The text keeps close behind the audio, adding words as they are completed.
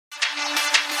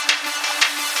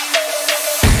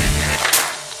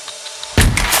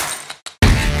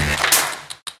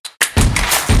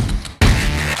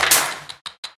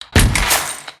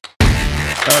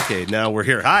Okay, now we're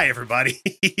here. Hi, everybody.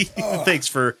 Thanks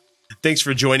for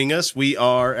joining us. We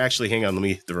are actually, hang on, let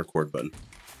me hit the record button.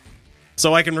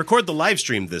 So I can record the live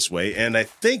stream this way, and I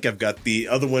think I've got the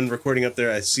other one recording up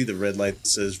there. I see the red light that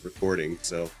says recording.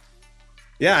 So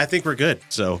yeah, I think we're good.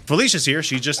 So Felicia's here.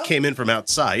 She just came in from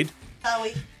outside.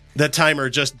 Howie. The timer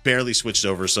just barely switched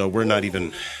over, so we're not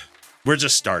even, we're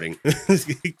just starting.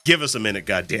 Give us a minute,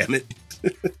 goddammit.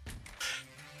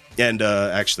 And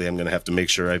actually, I'm going to have to make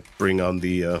sure I bring on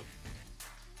the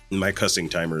my cussing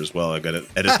timer as well. I've got to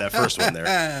edit that first one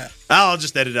there. I'll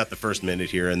just edit out the first minute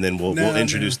here, and then we'll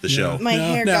introduce the show. My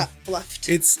hair got fluffed.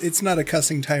 It's not a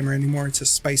cussing timer anymore. It's a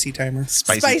spicy timer.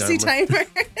 Spicy timer.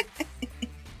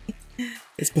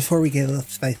 It's before we get a little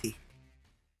spicy.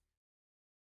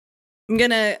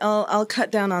 I'll cut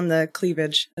down on the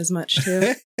cleavage as much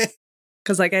too.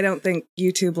 Because I don't think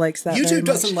YouTube likes that. YouTube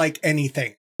doesn't like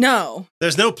anything. No.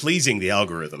 There's no pleasing the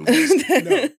algorithm.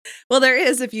 No. Well, there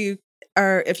is if you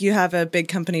have a big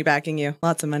company backing you,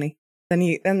 lots of money. Then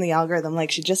the algorithm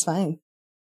likes you just fine.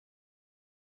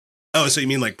 Oh, so you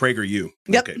mean like PragerU?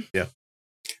 Yep. Okay. Yeah.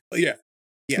 Well, yeah.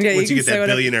 Once you get that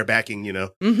billionaire backing, you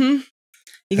know. Mm-hmm.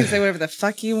 You can say whatever the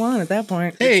fuck you want at that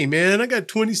point. Hey, man, I got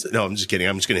 20 No, I'm just kidding.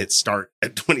 I'm just going to hit start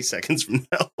at 20 seconds from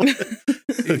now.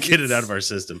 Get it out of our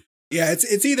system. Yeah,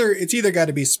 it's either got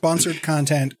to be sponsored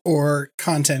content or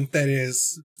content that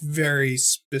is very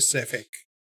specific.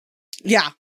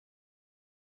 Yeah.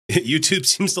 YouTube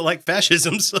seems to like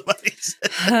fascism, somebody said.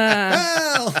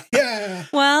 Well, yeah.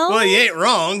 Well, you ain't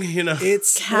wrong, you know.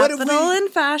 It's capital and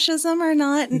fascism are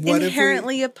not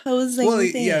inherently opposing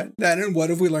things. Yeah, that and what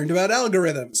have we learned about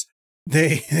algorithms?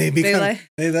 They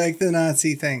like the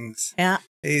Nazi things. Yeah.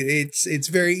 It's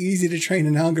very easy to train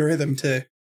an algorithm to.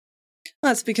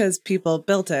 Well, that's because people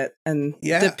built it, and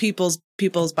the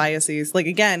people's biases, like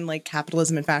again, like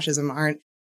capitalism and fascism aren't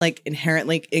like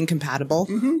inherently incompatible.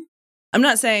 Mm-hmm. I'm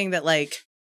not saying that like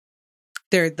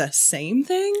they're the same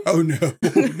thing. Oh no,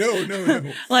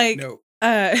 no. Like no,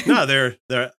 no, they're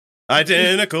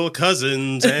identical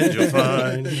cousins, and you'll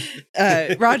find.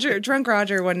 Drunk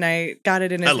Roger one night got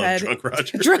it in his head. I love Drunk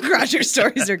Roger. Drunk Roger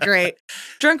stories are great.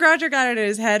 Drunk Roger got it in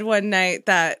his head one night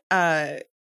that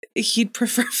he'd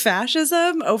prefer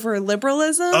fascism over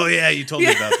liberalism. Oh yeah, you told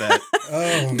me about that.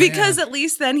 Oh, because at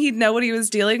least then he'd know what he was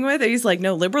dealing with. And he's like,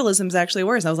 no, liberalism's actually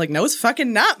worse. I was like, no, it's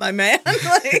fucking not, my man.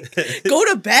 Like, go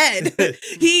to bed.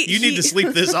 You need to sleep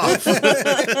this off. And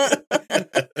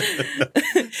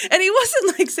he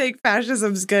wasn't like saying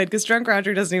fascism's good because Drunk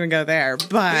Roger doesn't even go there.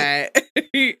 But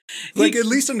at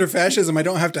least under fascism, I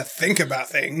don't have to think about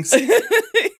things.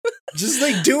 Just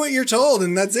like do what you're told,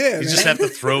 and that's it. You just have to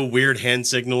throw weird hand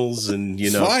signals and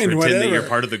pretend whatever. that you're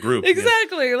part of the group.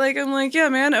 Exactly. Yeah. Like I'm like, yeah,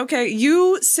 man. Okay,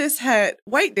 you cishet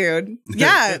white dude.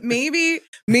 Yeah, maybe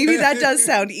that does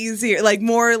sound easier, like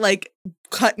more like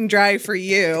cut and dry for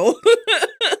you.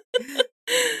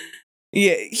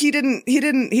 Yeah, he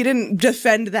didn't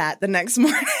defend that the next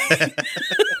morning.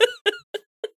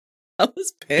 I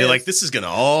was pissed. You're like, this is gonna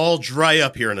all dry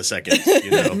up here in a second.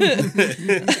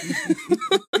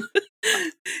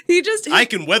 I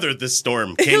can weather this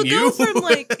storm. Can you?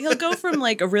 He'll go from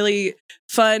like a really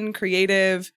fun,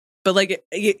 creative, but like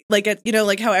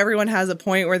how everyone has a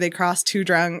point where they cross too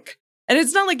drunk, and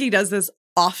it's not like he does this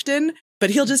often, but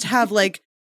he'll just have like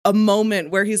a moment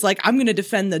where he's like, I'm gonna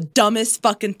defend the dumbest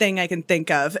fucking thing I can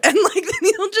think of, and like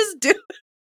then he'll just do it.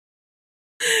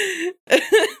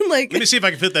 Like, let me see if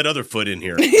I can fit that other foot in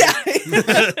here. Yeah.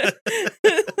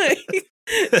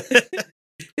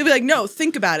 He'll be like, no,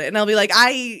 think about it. And I'll be like,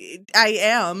 I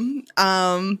am.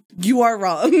 You are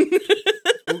wrong.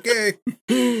 Okay.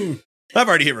 I've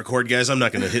already hit record, guys. I'm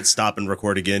not going to hit stop and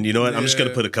record again. You know what? I'm just going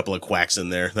to put a couple of quacks in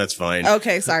there. That's fine.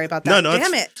 Okay, sorry about that. No,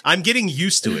 damn it. I'm getting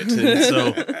used to it. And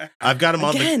so I've got them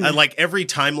on like every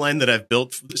timeline that I've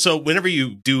built. So whenever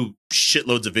you do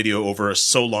shitloads of video over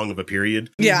so long of a period,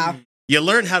 you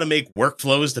learn how to make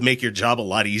workflows to make your job a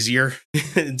lot easier.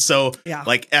 And so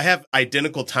like I have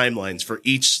identical timelines for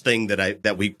each thing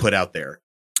that we put out there.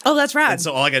 Oh, that's rad. And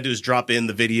so all I got to do is drop in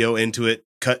the video into it,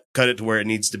 cut it to where it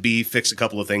needs to be, fix a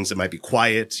couple of things that might be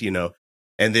quiet,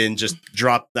 and then just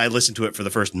I listen to it for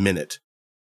the first minute.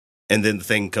 And then the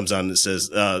thing comes on that says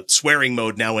swearing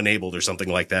mode now enabled or something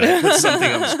like that. I put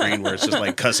something on the screen where it's just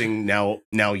like cussing now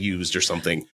used or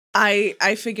something.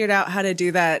 I figured out how to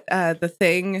do that. The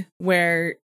thing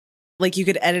where like you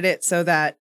could edit it so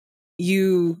that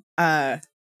you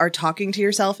are talking to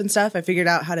yourself and stuff. I figured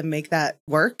out how to make that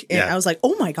work. And I was like,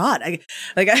 oh my God. I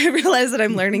realized that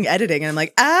I'm learning editing and I'm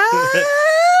like,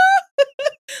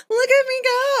 look at me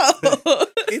go.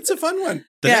 It's a fun one.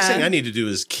 The next thing I need to do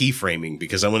is keyframing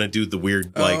because I want to do the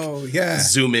weird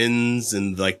zoom ins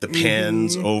and like the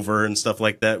pans over and stuff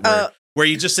like that. Where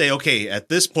you just say, okay, at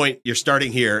this point you're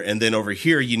starting here, and then over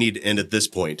here you need to end at this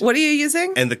point. What are you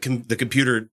using? And the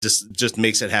computer just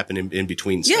makes it happen in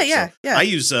between stuff. Yeah. I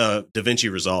use DaVinci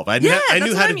Resolve. I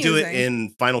knew how to do it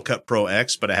in Final Cut Pro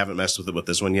X, but I haven't messed with it with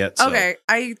this one yet. So. Okay,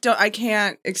 I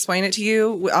can't explain it to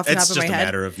you off the top of my head. It's just a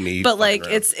matter of me. But like,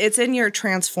 it's in your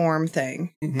transform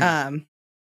thing.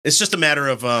 It's just a matter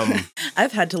of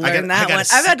I've had to learn that one.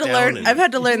 I've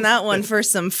had to learn that one for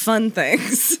some fun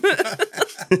things.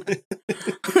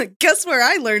 Guess where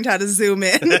I learned how to zoom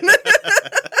in.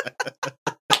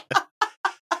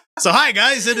 So hi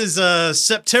guys, it is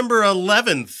September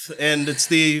 11th, and it's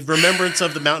the remembrance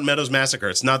of the Mountain Meadows Massacre.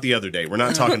 It's not the other day. We're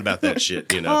not talking about that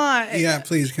shit, you know. Yeah,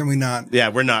 please, can we not? Yeah,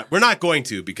 we're not. We're not going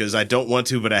to because I don't want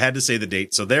to, but I had to say the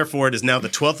date. So therefore, it is now the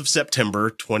 12th of September,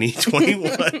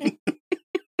 2021.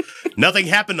 Nothing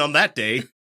happened on that day.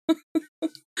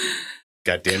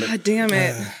 God damn it. God damn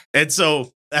it. And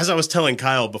so, as I was telling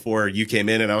Kyle before you came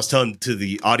in, and I was telling to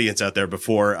the audience out there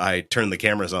before I turned the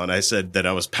cameras on, I said that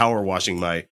I was power washing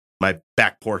my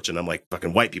back porch, and I'm like,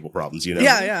 fucking white people problems, you know?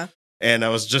 Yeah. And I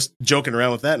was just joking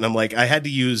around with that, and I'm like, I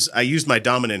used my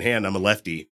dominant hand. I'm a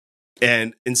lefty.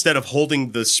 And instead of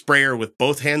holding the sprayer with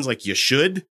both hands like you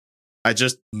should, I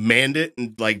just manned it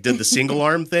and like did the single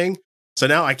arm thing. So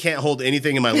now I can't hold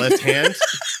anything in my left hand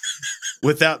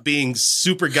without being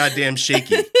super goddamn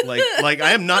shaky. Like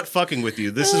I am not fucking with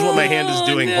you. This is what my hand is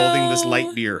doing, holding this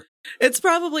light beer. It's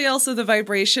probably also the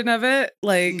vibration of it.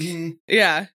 Like,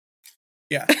 yeah.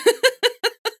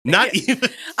 Not even.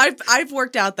 I've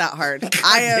worked out that hard.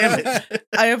 I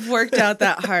have worked out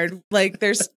that hard. Like,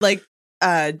 there's like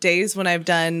days when I've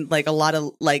done like a lot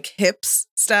of like hips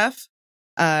stuff.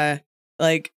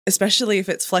 Like, especially if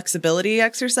it's flexibility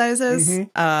exercises,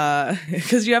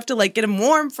 because you have to like get them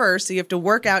warm first. So you have to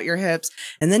work out your hips,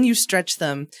 and then you stretch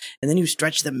them, and then you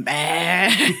stretch them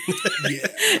back.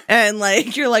 And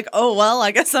like, you're like, oh, well,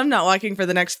 I guess I'm not walking for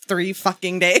the next 3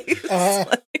 fucking days.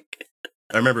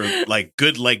 I remember like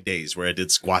good leg days where I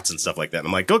did squats and stuff like that. And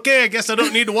I'm like, okay, I guess I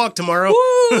don't need to walk tomorrow.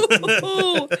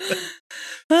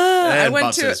 And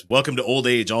Bob says, welcome to old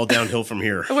age, all downhill from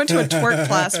here. I went to a twerk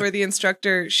class where the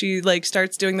instructor, she like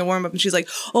starts doing the warm up, and she's like,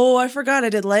 oh, I forgot I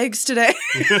did legs today.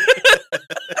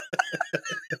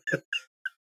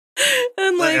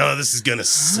 And like, oh, this is gonna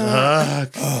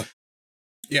suck.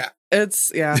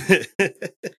 It's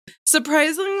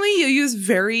surprisingly, you use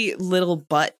very little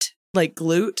butt, like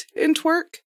glute in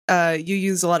twerk. You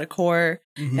use a lot of core,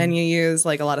 and you use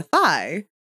like a lot of thigh.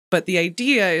 But the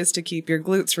idea is to keep your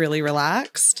glutes really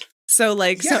relaxed. So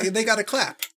like, they got to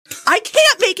clap. I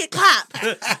can't make it clap.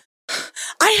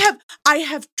 I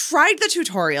have tried the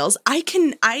tutorials.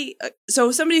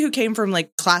 So somebody who came from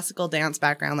like classical dance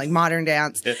background, like modern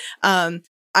dance,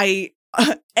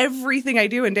 everything I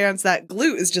do in dance, that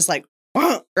glute is just like,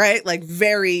 right? Like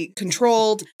very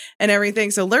controlled and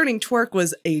everything. So learning twerk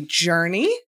was a journey.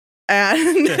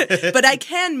 But I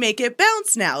can make it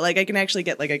bounce now. Like I can actually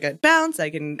get like a good bounce. I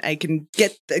can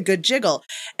get a good jiggle.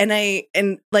 But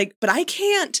I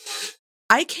can't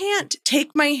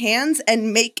take my hands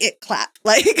and make it clap.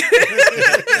 Like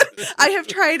I have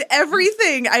tried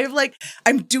everything.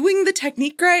 I'm doing the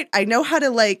technique right. I know how to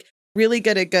like really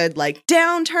get a good like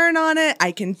down turn on it.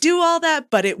 I can do all that,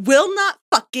 but it will not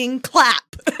fucking clap.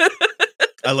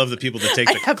 I love the people that take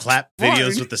the clap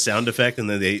videos with the sound effect and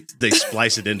then they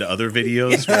splice it into other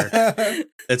videos where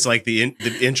it's like the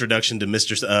introduction to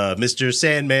Mr.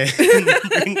 Sandman.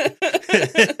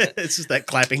 It's just that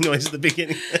clapping noise at the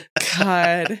beginning.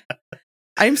 God,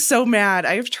 I'm so mad.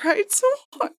 I've tried so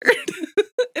hard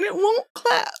and it won't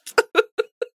clap.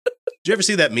 Did you ever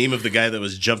see that meme of the guy that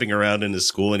was jumping around in his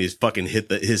school and he's fucking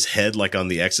hit his head like on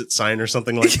the exit sign or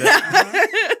something like that?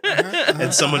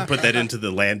 And someone put that into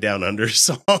the Land Down Under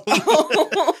song. Because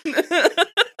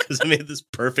it made this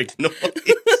perfect noise.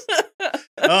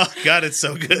 Oh, God, it's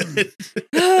so good.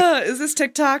 Is this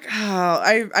TikTok?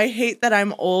 Oh, I hate that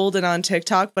I'm old and on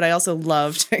TikTok, but I also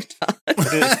love TikTok.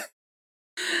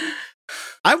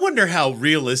 I wonder how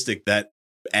realistic that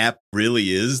app really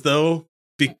is, though,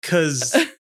 because...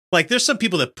 Like, there's some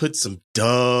people that put some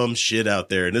dumb shit out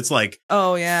there, and it's like,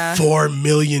 4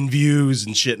 million views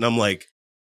and shit. And I'm like,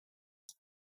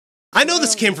 I know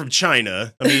this came from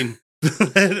China. I mean,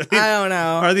 I don't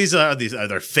know. Are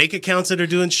there fake accounts that are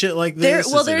doing shit like this?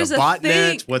 There's a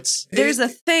botnet. There's a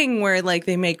thing where like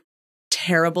they make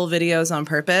terrible videos on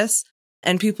purpose,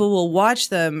 and people will watch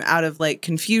them out of like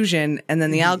confusion, and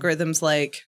then the algorithm's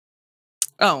like,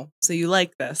 oh, so you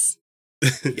like this?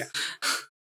 Yeah.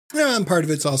 And part of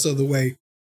it's also the way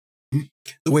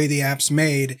the way the app's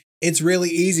made, it's really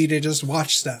easy to just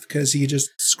watch stuff because you just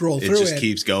scroll through it. It just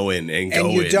keeps going and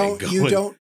going. And you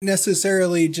don't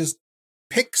necessarily just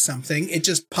pick something. It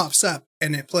just pops up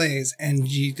and it plays. And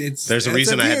there's a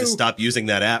reason I had to stop using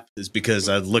that app is because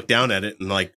I looked down at it and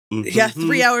like,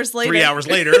 3 hours later. 3 hours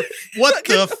later. What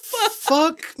the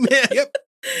fuck, man? Yep.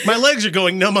 My legs are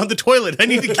going numb on the toilet. I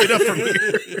need to get up from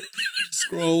here.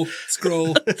 Scroll.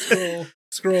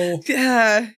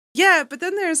 Yeah, but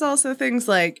then there's also things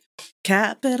like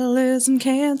capitalism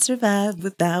can't survive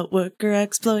without worker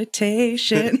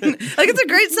exploitation. Like, it's a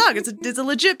great song. It's a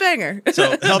legit banger.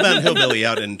 So Hellbound Hillbilly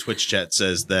out in Twitch chat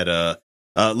says that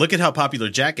look at how popular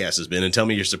Jackass has been and tell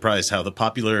me you're surprised how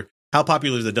popular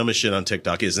the dumbest shit on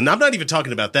TikTok is. And I'm not even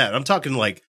talking about that. I'm talking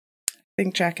like I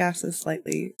think Jackass is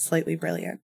slightly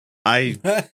brilliant.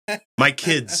 My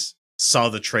kids saw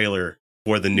the trailer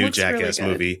for the new Jackass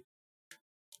really movie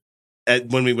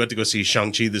when we went to go see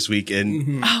Shang-Chi this week,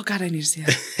 and oh god, I need to see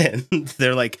that. And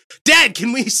they're like, "Dad,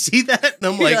 can we see that?"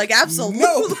 And I'm like, absolutely.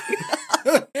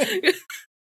 No.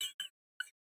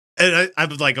 And I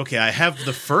was like, okay, I have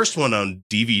the first one on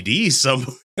DVD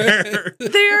somewhere.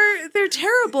 They're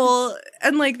terrible,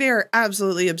 and like they're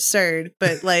absolutely absurd.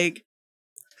 But like,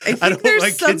 I think there's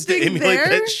want my kids to emulate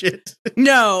that shit.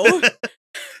 No.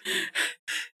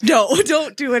 No,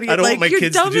 don't do anything. I don't want my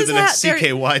kids to do the next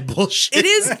CKY bullshit. It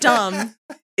is dumb.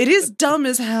 It is dumb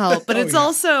as hell, but it's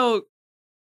also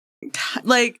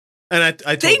like, and I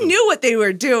told them, knew what they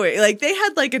were doing. Like, they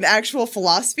had like an actual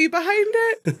philosophy behind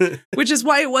it, which is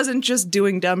why it wasn't just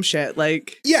doing dumb shit.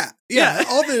 Like, yeah.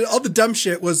 All the dumb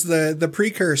shit was the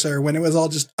precursor when it was all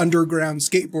just underground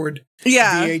skateboard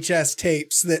VHS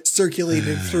tapes that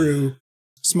circulated through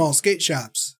small skate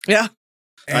shops. Yeah.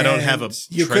 And I don't have a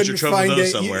treasure trove of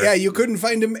those somewhere. You couldn't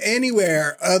find them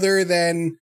anywhere other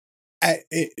than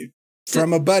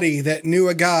from a buddy that knew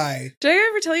a guy. Did I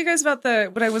ever tell you guys about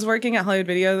when I was working at Hollywood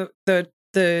Video,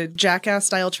 the Jackass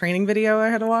style training video I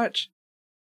had to watch?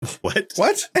 What?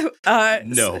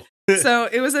 No. So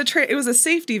it was a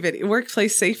safety video,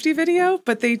 workplace safety video,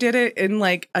 but they did it in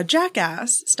like a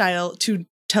Jackass style to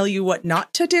tell you what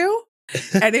not to do.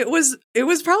 And it was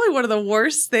probably one of the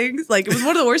worst things. Like, it was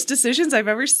one of the worst decisions I've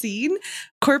ever seen.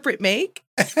 Corporate make,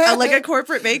 like a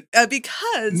corporate make,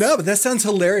 because no, but that sounds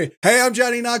hilarious. Hey, I'm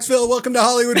Johnny Knoxville. Welcome to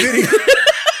Hollywood Video.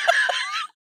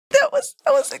 That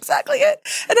was exactly it.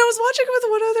 And I was watching it with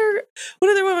one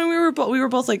other woman. We were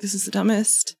both like, "This is the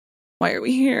dumbest. Why are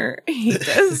we here? I hate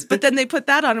this." But then they put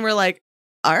that on, and we're like,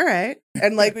 all right.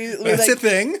 And like we that's like, a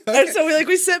thing. Okay. And so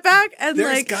we sit back and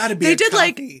there's like gotta be they a did copy.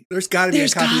 like there's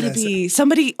gotta be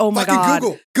somebody. Oh my god!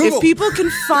 Google. If people can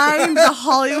find the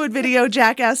Hollywood Video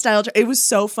Jackass style, it was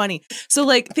so funny. So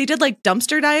like they did like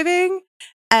dumpster diving,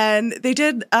 and they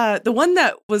did the one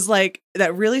that was like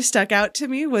that really stuck out to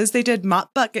me was they did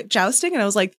mop bucket jousting, and I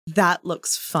was like, that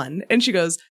looks fun. And she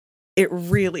goes, it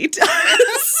really does.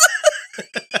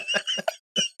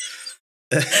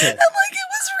 And like, it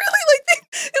was really like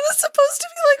it was supposed to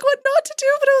be like what not to do,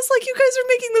 but I was like, you guys are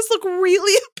making this look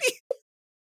really appealing.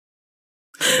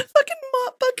 Fucking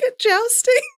mop bucket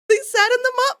jousting. They sat in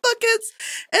the mop buckets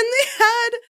and they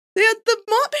had the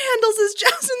mop handles as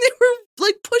jousting. They were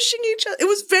like pushing each other. It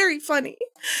was very funny.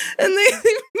 And they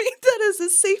made that as a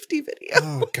safety video.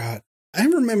 Oh god. I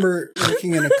remember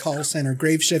working in a call center,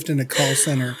 grave shift in a call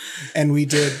center, and we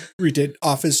did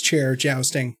office chair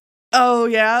jousting. Oh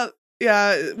yeah.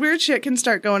 Yeah, weird shit can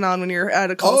start going on when you're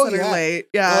at a call center late.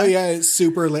 Yeah. Oh yeah, it's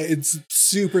super late. It's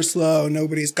super slow.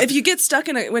 Nobody's. If you get stuck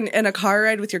in a car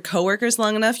ride with your coworkers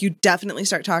long enough, you definitely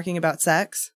start talking about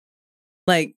sex.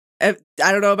 Like, I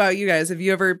don't know about you guys. Have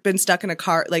you ever been stuck in a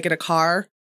car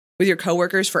with your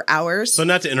coworkers for hours? So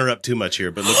not to interrupt too much here,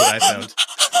 but look what I found.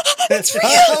 It's real.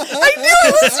 I knew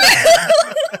it was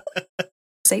real.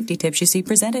 Safety tips you see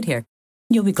presented here.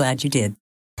 You'll be glad you did.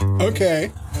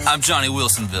 Okay. I'm Johnny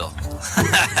Wilsonville.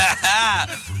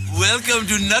 Welcome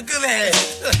to Knucklehead.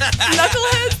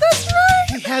 Knuckleheads, that's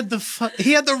right.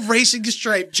 He had the racing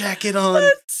stripe jacket on.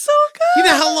 That's so good. You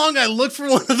know how long I looked for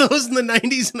one of those in the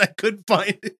 90s and I couldn't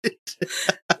find it.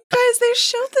 Guys, they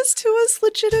showed this to us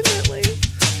legitimately.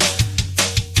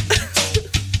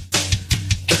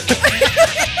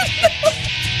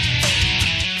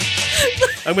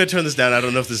 I'm going to turn this down. I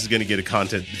don't know if this is going to get a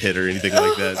content hit or anything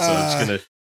like that. So I'm just going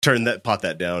to pot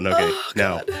that down. Okay,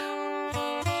 now.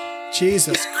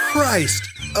 Jesus Christ.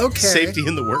 Okay. Safety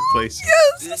in the workplace.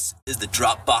 Yes. This is the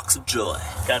drop box of joy.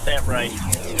 Got that right.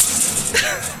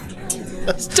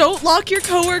 Don't lock your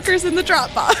coworkers in the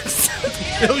drop box.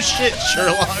 No shit,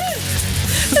 Sherlock.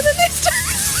 And then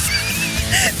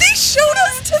they showed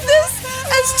us to this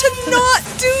as to not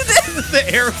do this.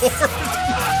 The air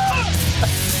horn.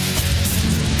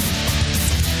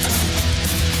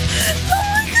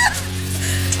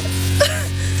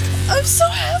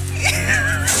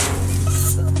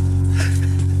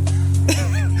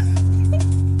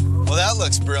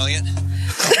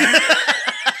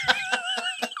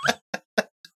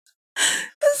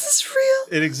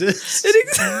 It exists. It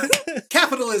exists.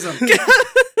 Capitalism.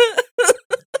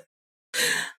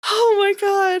 Oh my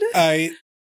god.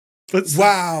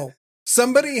 Wow.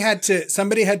 Somebody had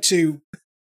to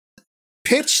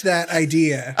pitch that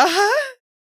idea.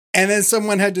 And then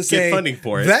someone had to say, get funding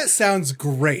for it. That sounds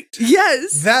great.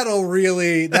 Yes. That'll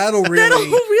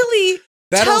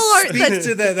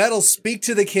speak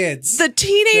to the kids. The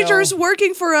teenagers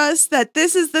working for us that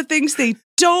this is the things they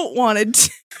don't want to do.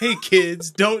 Hey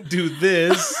kids, don't do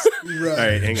this. Right. All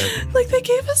right, hang on. Like they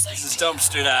gave us This is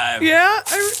dumpster dive. Yeah.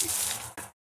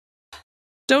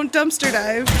 Don't dumpster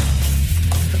dive.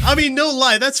 I mean, no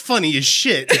lie, that's funny as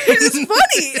shit.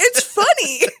 It's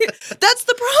funny. That's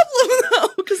the problem though.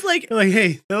 Because like,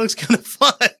 hey, that looks kind of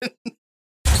fun.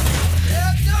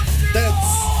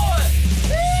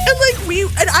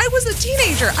 And I was a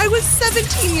teenager. I was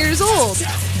 17 years old.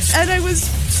 And I was...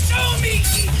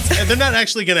 And they're not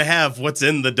actually going to have what's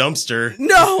in the dumpster.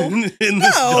 No. in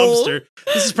this dumpster.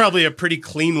 This is probably a pretty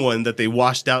clean one that they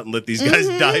washed out and let these guys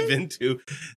dive into.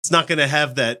 It's not going to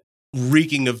have that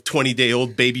reeking of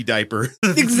 20-day-old baby diaper.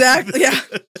 Exactly, yeah.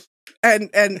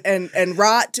 And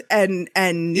rot and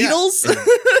needles. Yeah.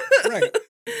 Right.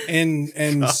 And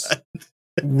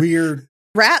weird...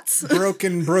 Rats.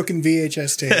 Broken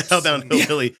VHS tapes. Hellbound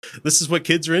Hillbilly. This is what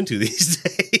kids are into these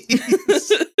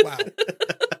days. Wow.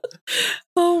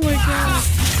 Oh my god.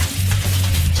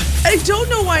 I don't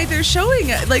know why they're showing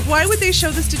it. Like, why would they show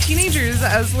this to teenagers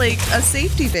as like a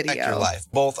safety video? Your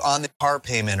life, both on the car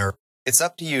payment or it's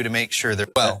up to you to make sure they're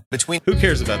well between. Who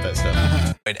cares about that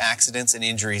stuff? Accidents and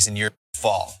injuries in your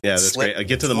fall. Yeah, that's slip, great. I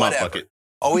get to the mop bucket.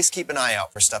 Always keep an eye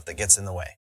out for stuff that gets in the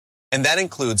way, and that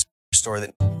includes a store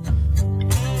that.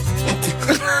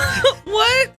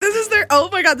 What? This is their... Oh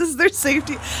my god, this is their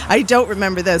safety... I don't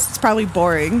remember this. It's probably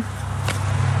boring.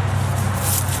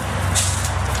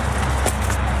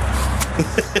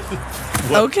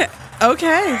 Okay.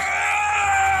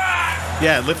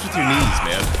 Yeah, lift with your knees,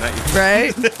 man. Not your...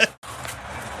 Right?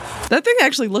 That thing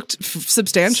actually looked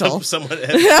substantial. Somewhat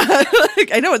heavy. Yeah,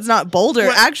 like, I know it's not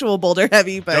actual boulder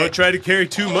heavy, but... Don't try to carry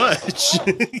too much.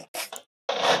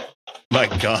 My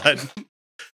god.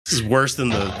 This is worse than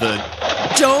the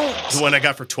one I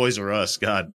got for Toys R Us.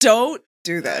 God. Don't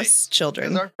do this,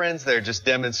 children. As our friends there just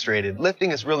demonstrated, lifting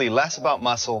is really less about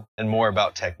muscle and more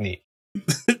about technique.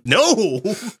 No.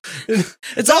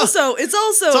 It's also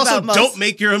about muscle. Don't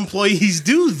make your employees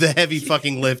do the heavy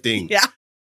fucking lifting. Yeah.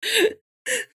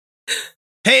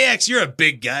 Hey X, you're a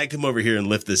big guy. Come over here and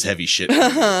lift this heavy shit.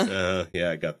 Yeah,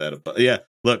 I got that. Yeah,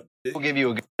 look. We'll give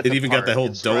you it even got that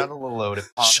whole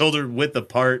shoulder width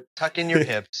apart. Tuck in your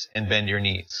hips and bend your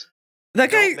knees. That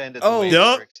guy. Oh,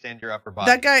 yep. Extend your upper body.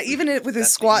 That guy, even with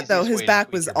his squat though, his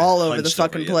back was all over the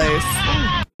fucking place.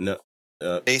 No.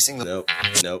 Facing the.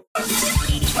 Nope.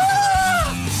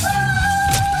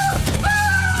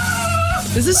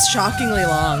 This is shockingly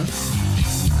long.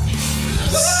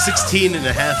 16 and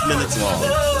a half minutes long.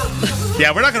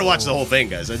 Yeah, we're not going to watch the whole thing,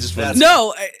 guys. I just want to...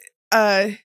 No.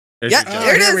 Yeah,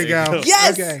 there we go.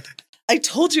 Yes. Okay. I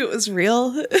told you it was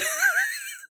real. I'm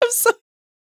so...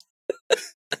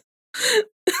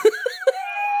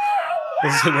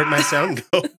 Where'd my sound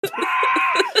go?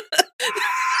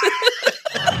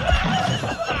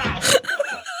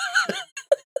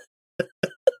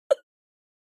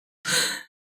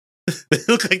 They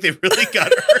look like they really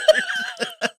got hurt.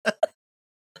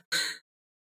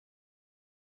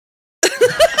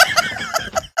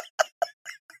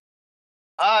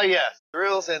 Ah, yes,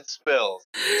 thrills and spills.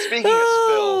 Speaking of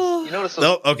spills, you notice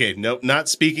those... Nope, not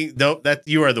speaking. Nope, that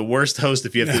you are the worst host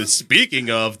if you have to.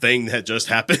 Speaking of thing that just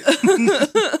happened, which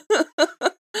is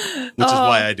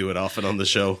why I do it often on the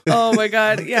show. Oh my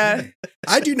god, yeah.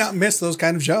 I do not miss those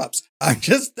kind of jobs. I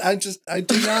do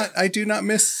not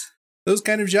miss those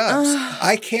kind of jobs.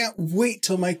 I can't wait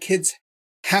till my kids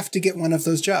have to get one of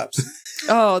those jobs.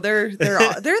 Oh, they're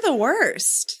the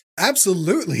worst.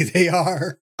 Absolutely, they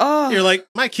are. Oh, you're like,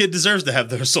 my kid deserves to have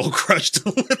their soul crushed a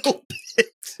little bit.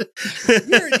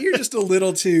 you're just a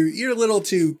little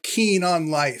too keen on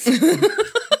life.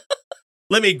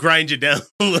 Let me grind you down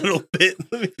a little bit.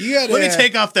 Let me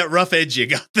take off that rough edge you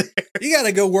got there. You got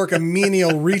to go work a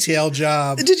menial retail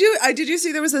job. Did you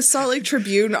see there was a Salt Lake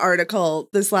Tribune article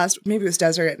maybe it was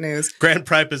Deseret News. Grand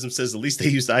Priapism says at least they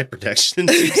used eye protection.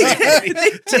 They did.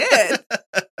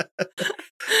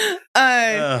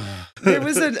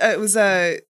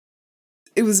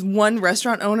 It was one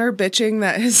restaurant owner bitching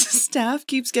that his staff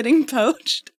keeps getting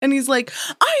poached. And he's like,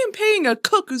 I am paying a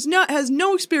cook who's has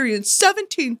no experience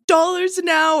 $17 an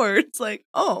hour. It's like,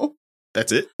 oh.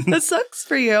 That's it? That sucks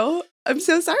for you. I'm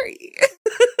so sorry.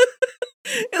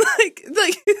 like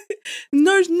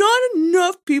there's not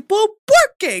enough people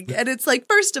working. And it's like,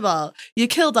 first of all, you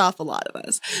killed off a lot of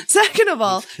us. Second of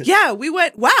all, yeah, we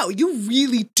went, wow, you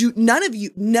really do. None of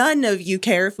you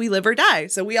care if we live or die.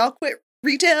 So we all quit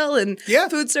retail and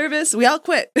food service. We all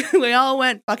quit. We all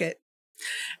went, fuck it.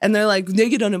 And they're like,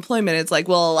 naked unemployment. It's like,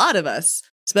 well, a lot of us,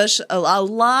 especially a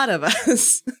lot of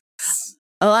us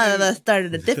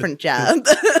started a different job.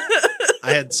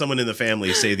 I had someone in the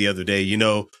family say the other day,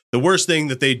 the worst thing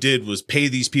that they did was pay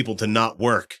these people to not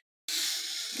work.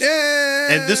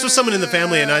 And this was someone in the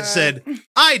family, and I said,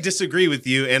 I disagree with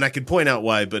you, and I could point out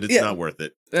why, but it's not worth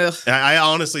it. I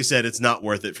honestly said it's not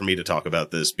worth it for me to talk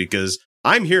about this because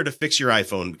I'm here to fix your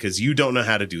iPhone because you don't know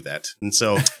how to do that. And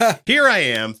so here I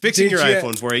am fixing your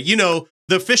iPhone for you.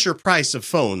 The Fisher Price of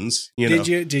phones. Did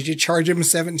you charge him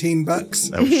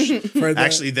 $17?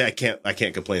 Actually, I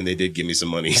can't complain. They did give me some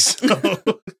money. So.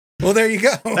 Well, there you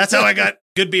go. That's how I got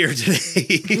good beer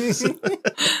today.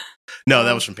 No,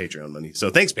 that was from Patreon money. So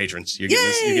thanks, patrons. You're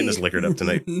getting this liquored up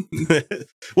tonight.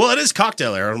 Well, it is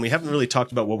cocktail hour, and we haven't really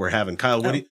talked about what we're having. Kyle,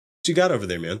 what you got over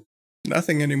there, man?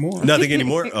 Nothing anymore. Nothing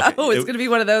anymore. Okay. It's going to be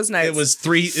one of those nights. It was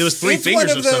three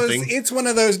fingers of something. It's one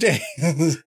of those days.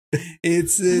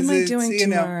 What am I doing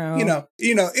tomorrow?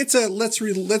 It's a let's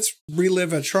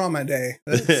relive a trauma day.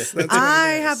 That's I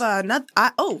have another.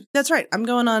 That's right. I'm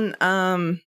going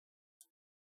on.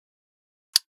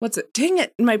 What's it? Dang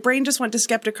it! My brain just went to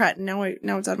Skeptocrat, and now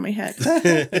it's out of my head.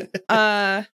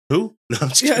 Who? No, I'm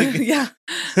just kidding. Yeah.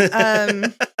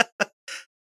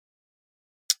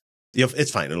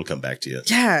 It's fine. It'll come back to you.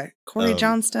 Yeah, Corey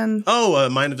Johnston. Oh,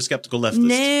 Mind of a Skeptical Leftist.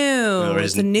 No,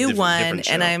 it's a new one,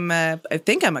 and I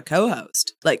think I'm a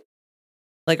co-host, like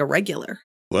a regular.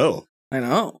 Whoa, I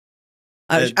know.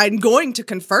 I'm going to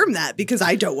confirm that because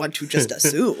I don't want to just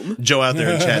assume. Joe out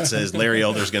there in chat says Larry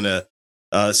Elder's gonna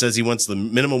says he wants the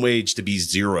minimum wage to be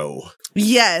 0.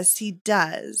 Yes, he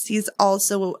does. He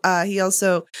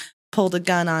also pulled a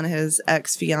gun on his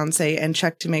ex-fiance and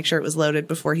checked to make sure it was loaded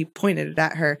before he pointed it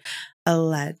at her,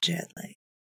 allegedly.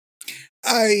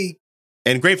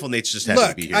 And Grateful Nate's just happy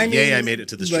to be here. Yay, I made it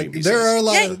to the stream. There are a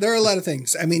lot of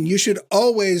things. I mean, you should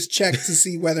always check to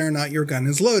see whether or not your gun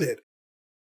is loaded.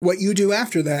 What you do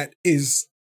after that is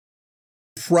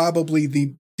probably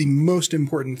the most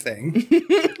important thing.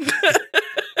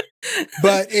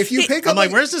 But if you pick up, I'm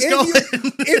like, where's this going?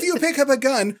 If you pick up a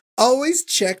gun, always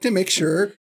check to make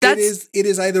sure it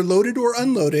is either loaded or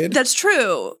unloaded. That's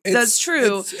true. That's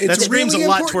true. That screams really a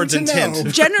lot towards intent.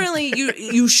 Generally,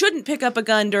 you shouldn't pick up a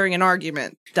gun during an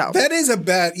argument, though. That is a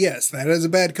bad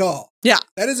call. Yeah.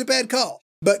 That is a bad call.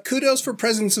 But kudos for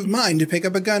presence of mind to pick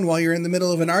up a gun while you're in the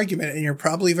middle of an argument and you're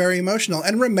probably very emotional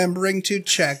and remembering to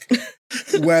check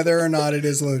whether or not it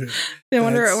is loaded. I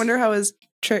wonder how his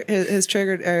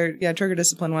trigger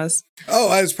discipline was. Oh,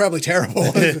 I was probably terrible.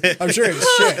 I'm sure it was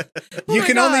shit. You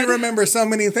can only remember so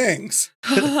many things.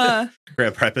 Grab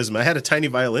Pripism. I had a tiny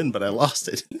violin, but I lost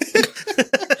it.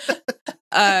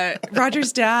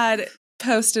 Roger's dad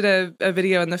posted a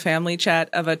video in the family chat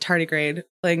of a tardigrade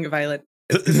playing a violin.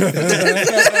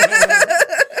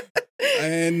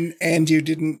 And you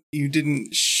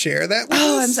didn't share that with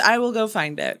us? I will go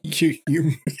find it.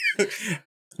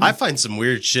 I find some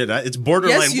weird shit. It's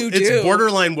borderline. Yes, you do. It's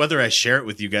borderline whether I share it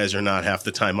with you guys or not half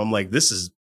the time. I'm like, this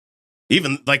is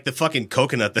even like the fucking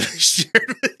coconut that I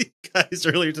shared with you guys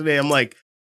earlier today. I'm like,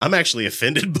 I'm actually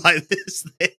offended by this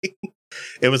thing.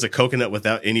 It was a coconut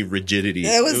without any rigidity.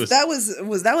 That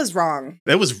was wrong.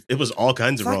 It was all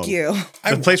kinds of wrong. Fuck you.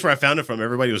 The place where I found it from,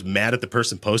 everybody was mad at the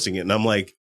person posting it, and I'm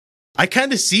like, I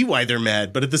kind of see why they're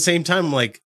mad, but at the same time, I'm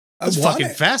like, that's fucking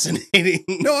fascinating.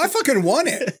 No, I fucking want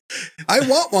it. I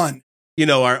want one.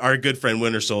 Our good friend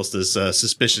Winter Solstice,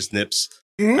 Suspicious Nips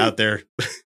out there.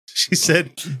 She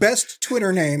said, best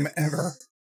Twitter name ever.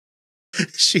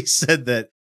 She said that,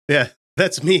 yeah,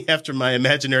 that's me after my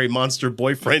imaginary monster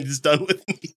boyfriend is done with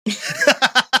me.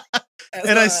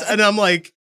 and I'm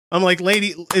like,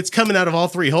 lady, it's coming out of all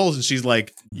 3 holes, and she's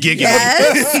like, giggling.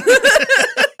 Yes.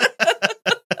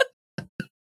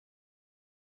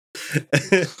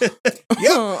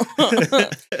 Yep.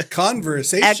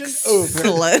 Conversation excellent.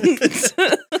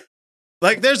 over.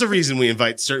 Like, there's a reason we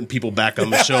invite certain people back on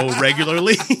the show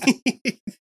regularly.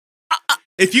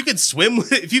 If you could swim with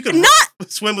these sharks.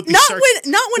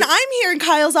 Not when I'm here and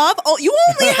Kyle's off. Oh, you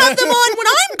only have them on when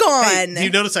I'm gone. Hey, you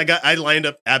notice I lined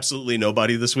up absolutely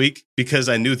nobody this week because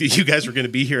I knew that you guys were going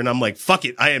to be here, and I'm like, fuck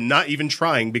it, I am not even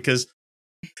trying because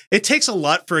it takes a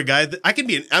lot for a guy that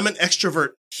I'm an extrovert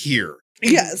here.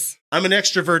 Yes. I'm an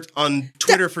extrovert on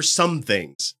Twitter for some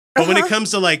things. But when it comes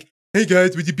to like, hey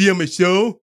guys, would you be on my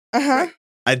show? Uh-huh.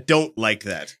 I don't like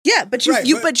that. Yeah, but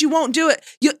you won't do it.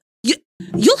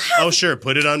 You'll have. Oh, sure.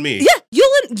 Put it on me. Yeah,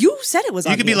 you said it was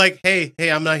on you. You could be like, hey,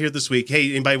 I'm not here this week.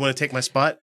 Hey, anybody want to take my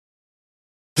spot?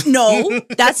 No,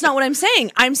 that's not what I'm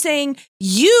saying. I'm saying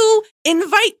you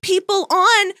invite people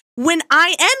on when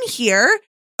I am here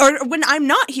or when I'm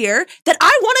not here that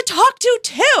I want to talk to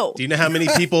too. Do you know how many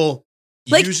people?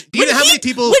 Like, do you know how many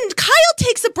people? When Kyle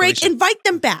takes a break, invite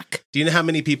them back. Do you know how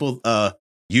many people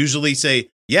usually say,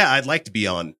 "Yeah, I'd like to be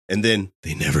on," and then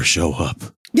they never show up?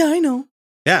 Yeah, I know.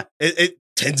 Yeah, it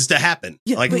tends to happen.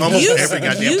 Yeah, like almost every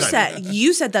goddamn time.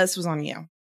 You said this was on you.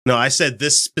 No, I said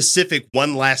this specific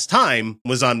one last time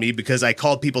was on me because I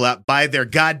called people out by their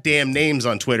goddamn names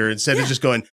on Twitter instead of just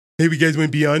going, "Hey, we guys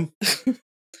want to be on?"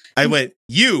 I went,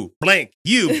 you blank,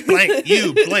 you blank,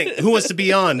 you blank. Who wants to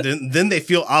be on? And then they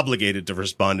feel obligated to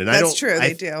respond. And That's true.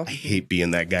 They do. I hate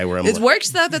being that guy where I'm. It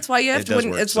works though. That's why you have to.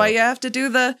 It's why you have to do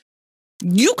the.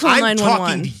 You call 911. I'm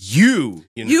talking to you.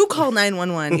 You call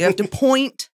 911. You have to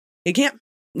point. You can't.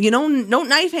 No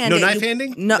knife handing. No knife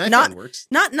handing. No, knife not hand works.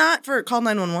 Not for call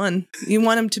 911. You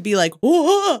want them to be like,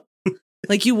 oh,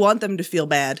 like you want them to feel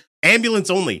bad. Ambulance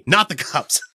only, not the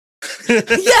cops.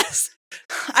 Yes.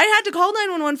 I had to call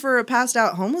 911 for a passed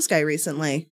out homeless guy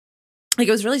recently. Like,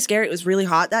 it was really scary. It was really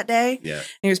hot that day. Yeah. And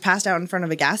he was passed out in front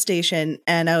of a gas station.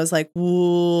 And I was like,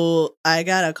 "Ooh, I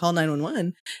gotta call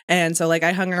 911." And so, like,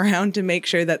 I hung around to make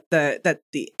sure that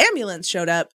the ambulance showed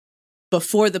up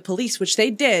before the police, which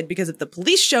they did, because if the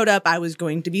police showed up, I was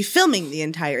going to be filming the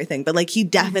entire thing. But, like, he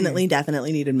definitely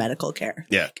needed medical care.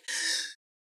 Yeah.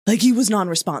 Like, he was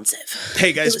non-responsive.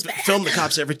 Hey, guys, film the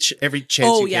cops every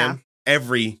chance you can.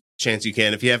 Every chance you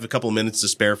can. If you have a couple of minutes to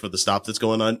spare for the stop that's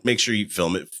going on, make sure you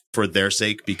film it for their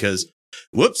sake, because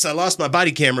whoops, I lost my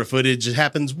body camera footage. It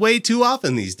happens way too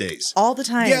often these days. All the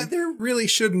time. Yeah, there really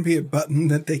shouldn't be a button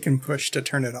that they can push to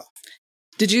turn it off.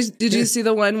 Did you see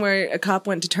the one where a cop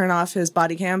went to turn off his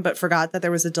body cam but forgot that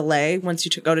there was a delay once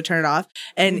you go to turn it off,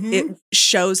 and it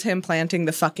shows him planting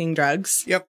the fucking drugs?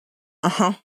 Yep.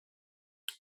 Uh-huh.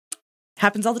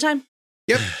 Happens all the time.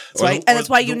 Yep. That's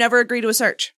why you never agree to a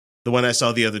search. The one I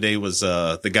saw the other day was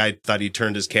the guy thought he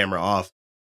turned his camera off.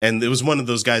 And it was one of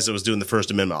those guys that was doing the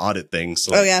First Amendment audit thing.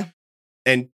 So, oh, yeah.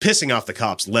 And pissing off the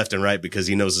cops left and right because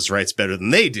he knows his rights better than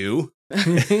they do.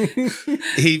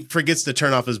 He forgets to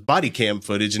turn off his body cam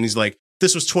footage. And he's like,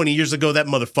 this was 20 years ago. That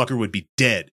motherfucker would be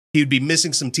dead. He would be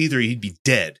missing some teeth or he'd be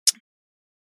dead.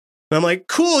 And I'm like,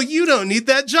 cool, you don't need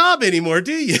that job anymore,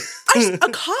 do you? A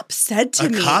cop said to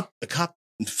me. A cop.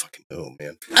 Fucking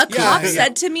man. A cop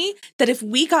said to me that if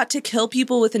we got to kill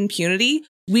people with impunity,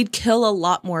 we'd kill a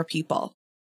lot more people.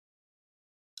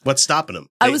 What's stopping them?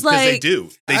 I was like, they do.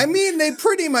 They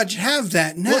pretty much have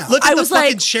that now. Look at the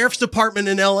fucking sheriff's department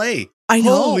in LA. I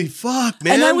know. Holy fuck,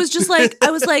 man. And I was just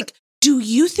like, do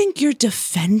you think you're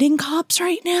defending cops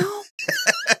right now?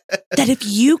 That if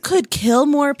you could kill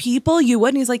more people, you would?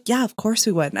 And he's like, yeah, of course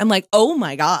we would. And I'm like, oh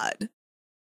my God.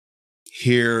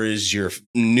 Here is your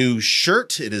new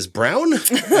shirt. It is brown.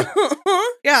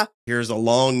 Yeah. Here's a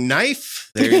long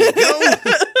knife. There you go.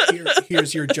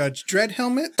 Here's your Judge Dredd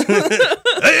helmet.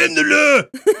 I am the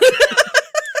law.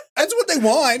 That's what they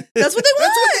want. That's what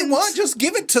they want. Just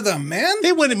give it to them, man.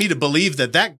 They wanted me to believe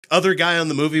that other guy on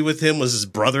the movie with him was his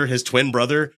brother, his twin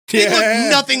brother. They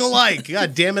looked nothing alike.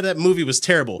 God damn it, that movie was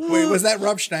terrible. Wait, was that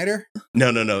Rob Schneider? No.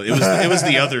 It was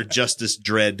the other Justice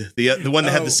Dredd, the one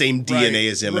that had the same DNA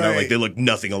as him, and I'm like, they look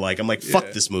nothing alike. I'm like,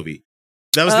 fuck this movie.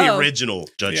 That was the original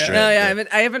Judge Dredd. No, yeah,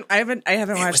 I haven't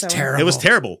watched that one. It was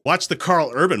terrible. Watch the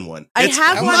Carl Urban one. I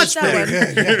have watched that one.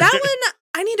 Yeah. That one,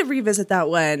 I need to revisit that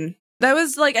one. That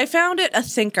was like, I found it a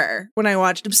thinker when I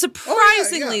watched it.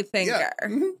 Surprisingly thinker.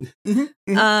 Yeah. Mm-hmm.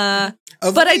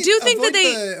 But I do think that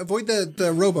they avoid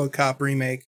the RoboCop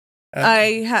remake.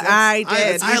 I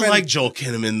did. I like Joel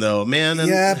Kinnaman though, man.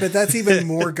 Yeah, but that's even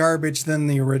more garbage than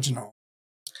the original.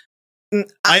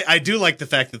 I do like the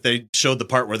fact that they showed the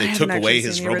part where they took away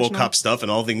his RoboCop stuff, and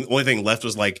the only thing left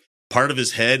was like part of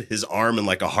his head, his arm, and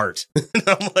like a heart. And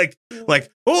I'm like,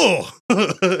 oh.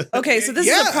 Okay, so this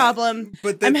is a problem.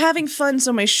 But I'm having fun,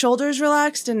 so my shoulders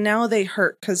relaxed, and now they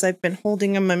hurt because I've been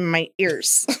holding them in my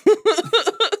ears.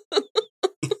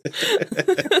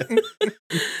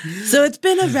 So it's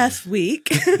been a rough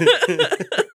week.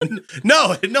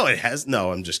 No, it has.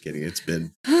 No, I'm just kidding.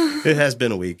 It has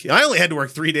been a week. I only had to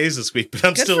work 3 days this week, but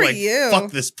I'm still like,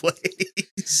 fuck this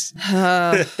place.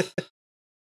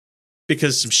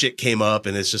 Because some shit came up,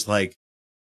 and it's just like,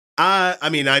 I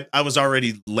was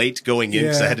already late going in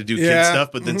because I had to do kid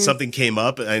stuff, but then something came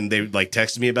up and they like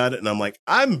texted me about it, and I'm like,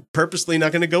 I'm purposely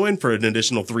not going to go in for an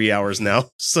additional 3 hours now.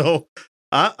 So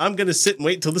I'm going to sit and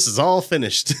wait until this is all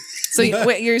finished. So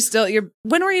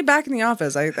when were you back in the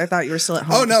office? I thought you were still at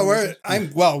home. Oh no, we're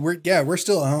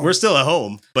still at home. We're still at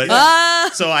home, but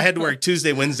so I had to work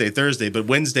Tuesday, Wednesday, Thursday, but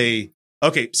Wednesday.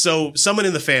 Okay, so someone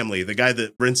in the family, the guy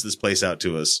that rents this place out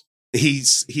to us,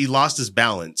 he lost his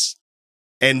balance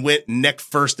and went neck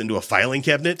first into a filing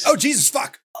cabinet. Oh Jesus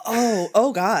fuck.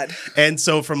 Oh God. And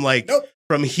so from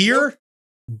from here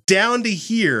down to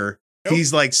here,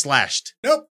 he's like slashed.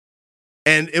 Nope.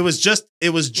 And it was just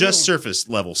surface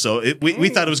level. So we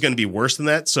thought it was going to be worse than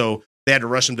that. So they had to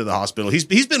rush him to the hospital. He's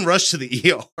been rushed to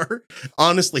the ER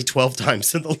honestly 12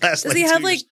 times in the last. Does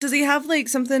he have like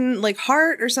something like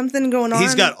heart or something going on?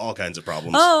 He's got all kinds of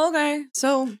problems. Oh, okay.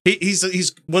 So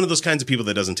he's one of those kinds of people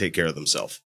that doesn't take care of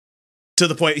themselves. To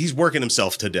the point he's working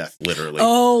himself to death, literally.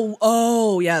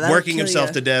 Oh, yeah. Working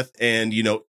himself to death and,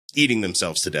 eating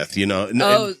themselves to death,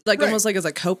 almost like as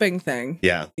a coping thing.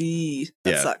 Yeah.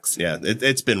 That sucks. Yeah.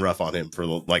 It's been rough on him for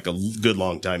like a good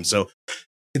long time. So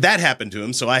that happened to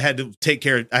him. So I had to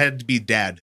I had to be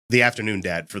the afternoon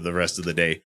dad for the rest of the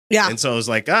day. Yeah. And so I was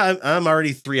like, I'm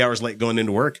already 3 hours late going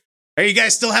into work. Are you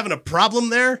guys still having a problem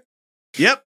there?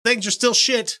 Yep. Things are still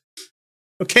shit.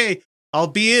 Okay. I'll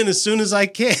be in as soon as I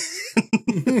can.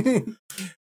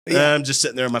 Yeah. I'm just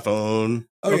sitting there on my phone.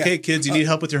 Oh, okay, yeah. kids, you need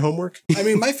help with your homework? I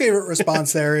mean, my favorite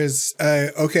response there is,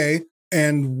 okay,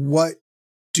 and what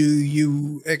do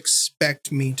you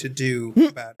expect me to do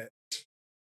about it?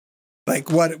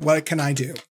 Like, what can I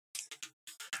do?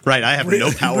 Right, I have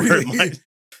no power. Really?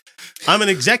 I'm an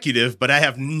executive, but I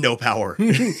have no power.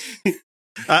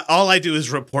 All I do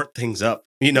is report things up.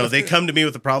 They come to me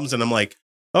with the problems, and I'm like,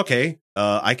 okay,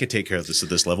 I could take care of this at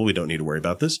this level. We don't need to worry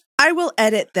about this. I will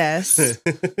edit this.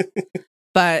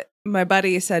 But my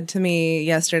buddy said to me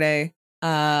yesterday,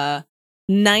 90%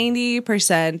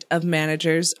 of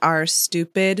managers are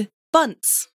stupid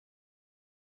bunts.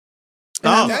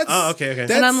 Okay.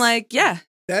 And I'm like, yeah.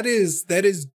 That is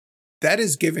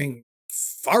giving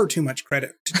far too much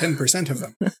credit to 10% of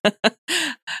them.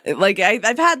 Like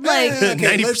I've had like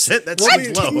 90%. That's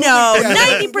low. No,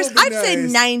 Yeah, 90%. I'd say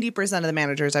 90% of the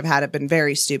managers I've had have been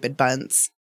very stupid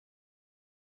bunts.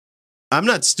 I'm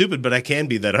not stupid, but I can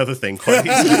be that other thing quite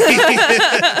easily.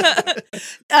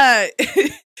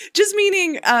 Just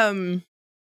meaning, it's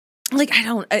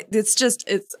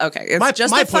okay. It's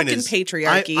just my a point fucking is,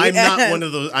 patriarchy. I'm not one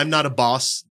of those. I'm not a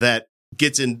boss that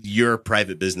gets in your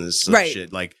private business. Right.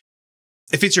 Shit. Like,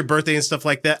 if it's your birthday and stuff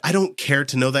like that, I don't care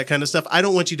to know that kind of stuff. I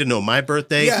don't want you to know my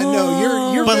birthday. Yeah,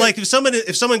 no, you're But like, if someone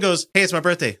goes, "Hey, it's my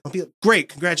birthday," I'll be like, "Great,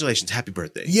 congratulations, happy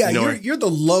birthday." Yeah, you're the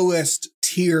lowest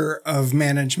tier of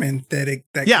management that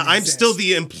yeah, can I'm exist. still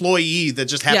the employee that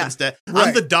just happens to. Right.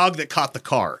 I'm the dog that caught the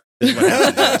car. Is what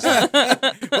happens.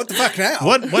 What the fuck now?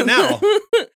 What now?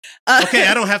 Okay,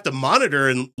 I don't have to monitor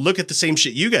and look at the same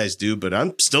shit you guys do, but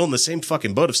I'm still in the same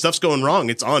fucking boat. If stuff's going wrong,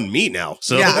 it's on me now.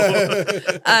 So,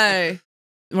 yeah.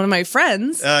 One of my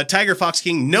friends, Tiger Fox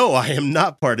King. No, I am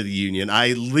not part of the union.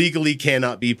 I legally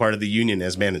cannot be part of the union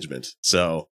as management.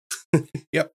 So,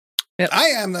 Yep. I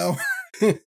am though,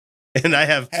 and I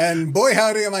have, and boy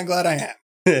howdy, am I glad I am.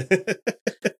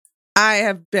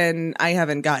 I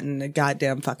haven't gotten a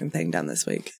goddamn fucking thing done this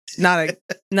week.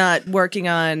 Not working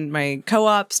on my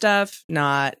co-op stuff.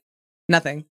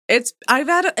 Nothing. I've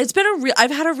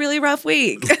had a really rough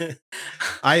week.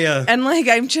 And like,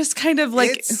 I'm just kind of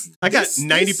like, I got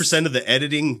 90% of the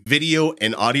editing, video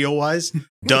and audio wise,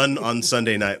 done on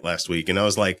Sunday night last week. And I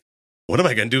was like, what am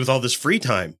I going to do with all this free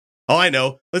time? Oh, I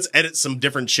know. Let's edit some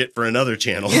different shit for another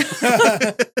channel.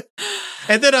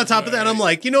 And then on top of that, I'm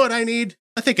like, you know what I need?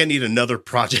 I think I need another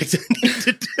project I need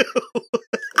to do.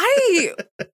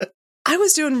 I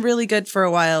was doing really good for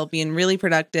a while, being really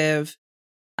productive.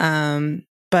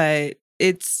 But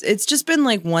it's just been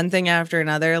like one thing after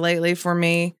another lately for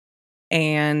me.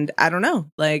 And I don't know,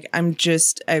 like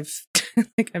it's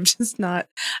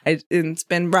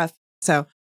been rough. So,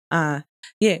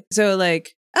 yeah. So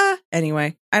like,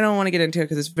 anyway, I don't want to get into it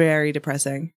because it's very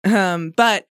depressing.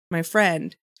 But my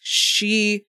friend,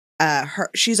 she's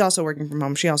also working from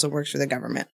home. She also works for the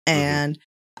government. And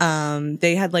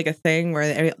they had like a thing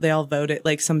where they all voted,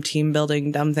 like some team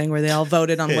building dumb thing where they all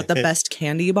voted on what the best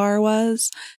candy bar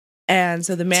was. And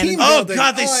so the man, oh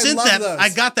God, they sent that. Those. I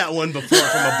got that one before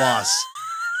from a boss.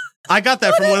 I got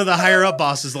that from one of the higher up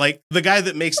bosses, like the guy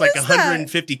that makes like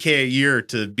 $150K a year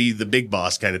to be the big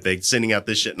boss kind of thing, sending out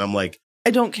this shit. And I'm like,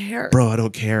 I don't care, bro. I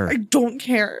don't care. I don't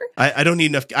care. I don't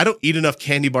need enough. I don't eat enough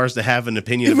candy bars to have an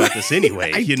opinion about this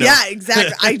anyway. You know? Yeah,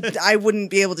 exactly. I wouldn't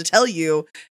be able to tell you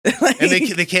Like, And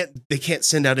they can't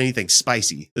send out anything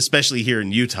spicy, especially here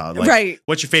in Utah. Like, right.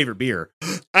 what's your favorite beer?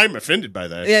 I'm offended by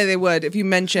that. Yeah, they would if you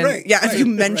mention if you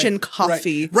mention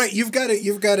coffee. Right. You've got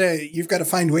to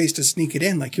find ways to sneak it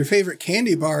in. Like your favorite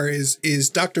candy bar is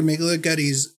Dr.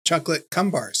 McGillicuddy's chocolate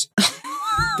cum bars.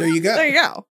 There you go. There you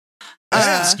go.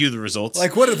 Skew the results.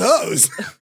 Like what are those?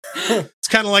 It's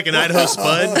kind of like an Idaho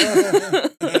Spud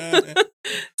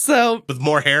So with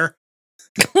more hair.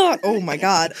 oh my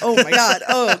god. Oh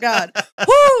god.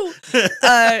 Woo!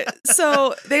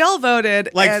 So they all voted.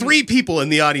 Like and 3 people in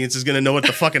the audience is going to know what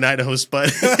the fucking Idaho Spud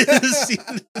is.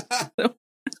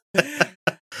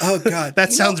 Oh god.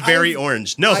 That sounds very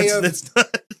orange. No, that's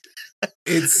not.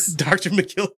 It's Dr.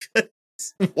 McGillicuddy.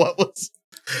 What was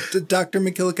the Dr.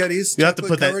 McGillicuddy's You have to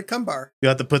put that- covered cum bar. You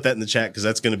have to put that in the chat because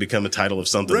that's going to become a title of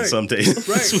something someday.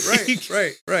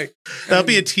 Right. That'll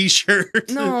be a t-shirt.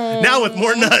 No. Now with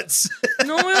more nuts.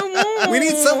 No, I won't.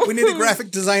 We need a graphic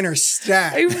designer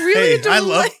stat. I really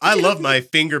don't I love my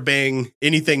finger bang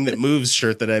anything that moves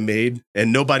shirt that I made,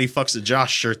 and nobody fucks a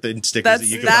Josh shirt that stickers that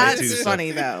you can buy too. That's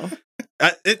funny though.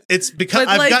 It's because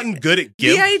But, I've like, gotten good at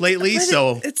GIF lately, but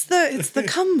so it's the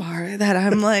cum bar that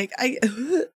I'm like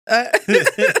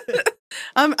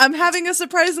I'm having a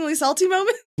surprisingly salty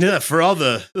moment. yeah, for all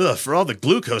the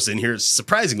glucose in here, it's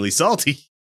surprisingly salty.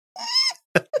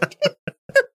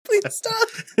 Please stop.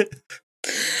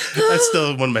 That's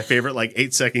still one of my favorite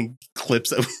 8-second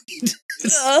clips that we did.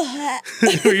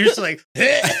 Where you're just like,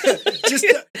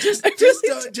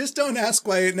 just don't ask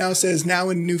why it now says now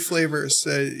in new flavors.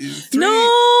 Three No,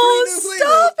 new flavors.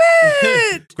 stop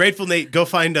it. Grateful Nate, go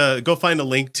find a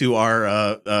link to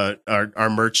our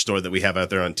merch store that we have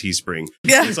out there on Teespring.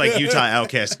 Yeah. It's like Utah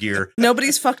Outcast gear.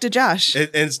 Nobody's fucked a Josh.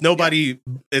 And it's nobody.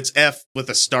 It's F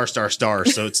with a star, so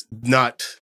it's not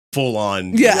full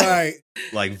on. Yeah. Right.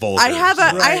 Like vulgar. I have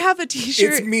a It's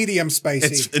t-shirt. medium spicy.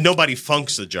 It's nobody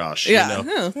funks a Josh. Yeah. You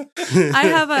know? I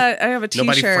have a t-shirt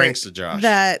Nobody franks a Josh.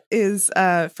 that is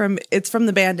from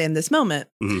the band In This Moment.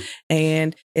 Mhm.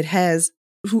 And it has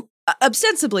who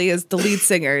ostensibly is the lead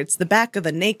singer. It's the back of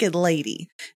a naked lady.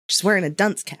 She's wearing a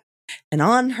dunce cap. And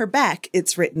on her back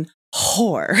it's written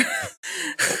whore.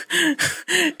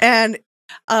 And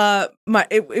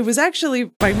it was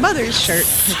actually my mother's shirt.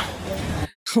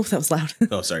 Oh, that was loud.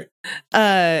 Oh, sorry.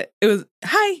 It was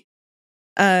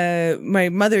my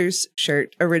mother's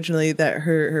shirt originally that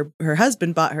her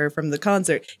husband bought her from the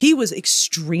concert. He was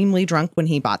extremely drunk when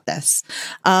he bought this.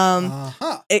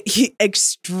 He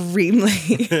extremely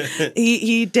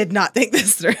he did not think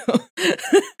this through.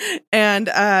 And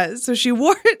so she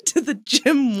wore it to the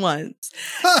gym once.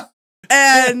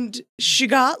 And she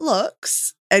got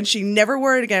looks and she never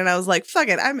wore it again. And I was like, fuck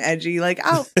it, I'm edgy. Like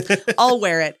I'll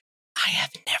wear it. I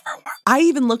have never worn. I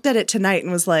even looked at it tonight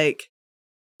and was like,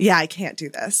 yeah, I can't do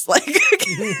this. Like,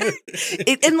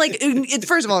 it's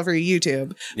first of all for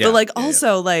YouTube, but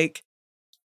also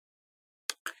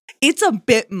it's a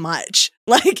bit much.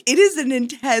 Like, it is an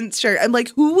intense shirt. I'm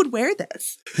like, who would wear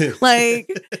this? Like,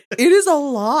 it is a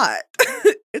lot.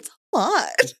 It's a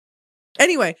lot.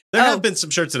 Anyway, there have been some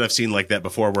shirts that I've seen like that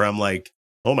before where I'm like,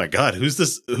 oh my God, who's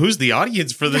this? Who's the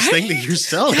audience for this thing that you're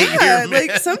selling here, man?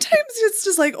 Like sometimes it's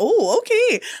just like, oh,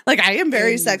 okay. Like I am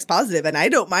very sex positive and I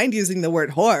don't mind using the word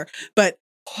whore, but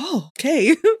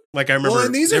okay. Like I remember, well,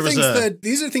 and these are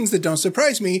things that don't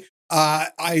surprise me.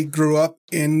 I grew up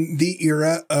in the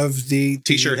era of the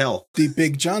t-shirt hell, the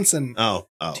Big Johnson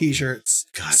t-shirts.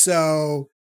 God. So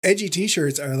edgy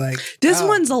t-shirts are like this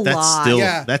one's a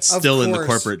lot. That's still in the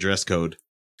corporate dress code.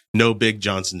 No Big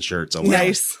Johnson shirts allowed.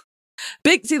 Nice.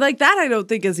 Big, see, like that I don't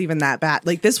think is even that bad.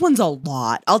 Like this one's a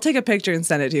lot. I'll take a picture and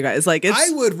send it to you guys. Like I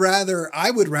would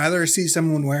rather see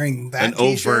someone wearing that an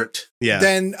overt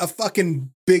than a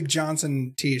fucking Big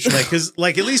Johnson t-shirt. Like, cause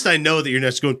like at least I know that you're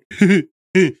not just going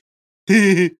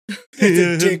it's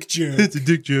a dick joke. It's a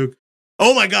dick joke.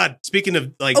 Oh my God. Speaking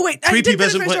of like, oh wait, I didn't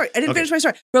finish my story. Okay. Finish my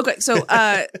story real quick. So,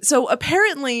 so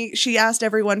apparently she asked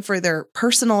everyone for their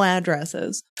personal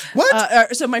addresses.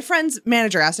 What? So my friend's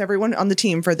manager asked everyone on the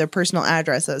team for their personal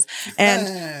addresses,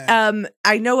 and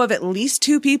I know of at least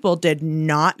 2 people did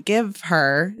not give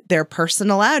her their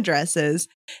personal addresses,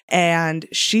 and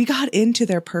she got into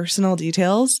their personal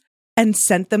details and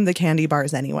sent them the candy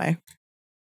bars anyway.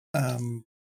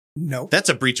 No, that's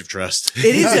a breach of trust.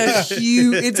 It is a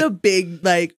huge, it's a big,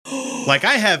 like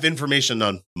I have information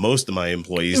on most of my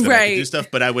employees that I can do stuff,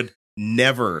 but I would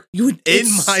never in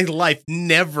my life,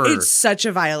 never. It's such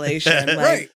a violation.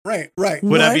 Like, right.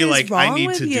 Would I be like, I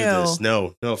need to do this?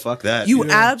 No, fuck that. You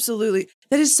absolutely,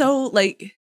 that is so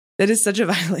like, that is such a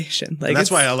violation. Like, and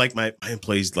that's why I like my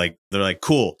employees. Like, they're like,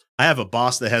 cool. I have a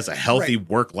boss that has a healthy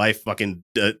work-life fucking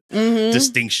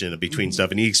distinction between stuff,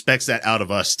 and he expects that out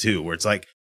of us too, where it's like,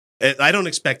 I don't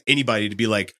expect anybody to be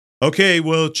like, okay,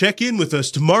 well, check in with us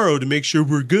tomorrow to make sure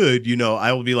we're good. You know,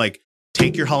 I will be like,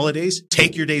 take your holidays,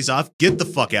 take your days off, get the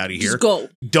fuck out of here. Just go.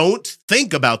 Don't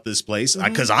think about this place,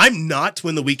 because I'm not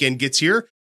when the weekend gets here.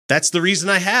 That's the reason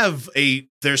I have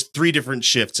there's 3 different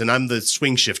shifts, and I'm the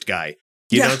swing shift guy.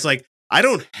 You know, it's like, I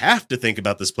don't have to think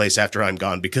about this place after I'm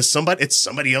gone, because it's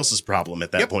somebody else's problem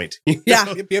at that point.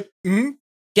 Yeah. Yep. Mm-hmm.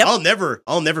 Yep.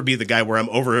 I'll never be the guy where I'm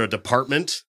over a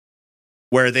department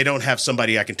where they don't have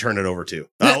somebody I can turn it over to.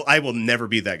 I will never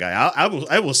be that guy.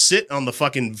 I will sit on the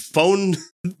fucking phone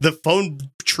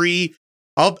tree.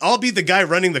 I'll be the guy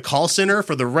running the call center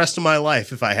for the rest of my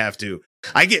life if I have to.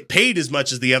 I get paid as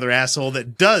much as the other asshole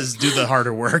that does do the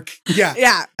harder work. Yeah.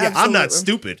 Yeah. I'm not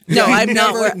stupid. No, I'm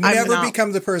never, not. Never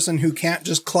become the person who can't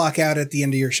just clock out at the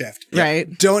end of your shift. Right.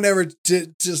 Don't ever,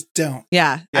 just don't.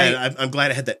 Yeah. I'm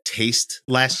glad I had that taste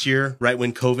last year, right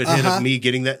when COVID hit,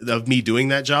 of me doing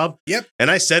that job. Yep. And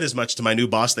I said as much to my new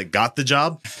boss that got the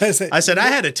job. I said, I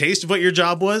had a taste of what your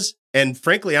job was. And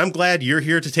frankly, I'm glad you're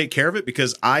here to take care of it,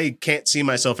 because I can't see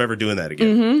myself ever doing that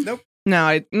again. Mm-hmm. Nope.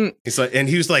 No, He's like, and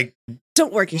he was like,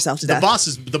 don't work yourself to the death.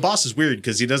 boss is weird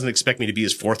because he doesn't expect me to be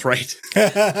as forthright.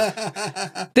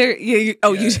 There, yeah.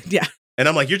 And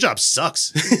I'm like, your job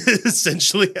sucks.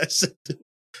 Essentially,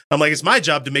 I'm like, it's my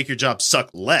job to make your job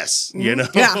suck less, you know?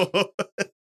 Yeah.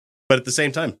 But at the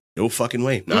same time, no fucking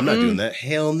way. No, I'm not doing that.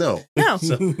 Hell no. No.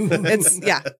 So-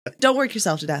 Don't work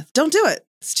yourself to death. Don't do it.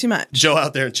 It's too much. Joe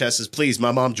out there in chat says, please,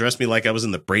 my mom dressed me like I was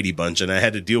in the Brady Bunch, and I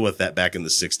had to deal with that back in the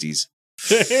 60s.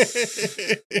 Ooh,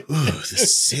 the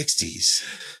 60s.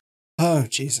 Oh,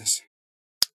 Jesus.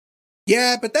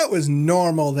 Yeah, but that was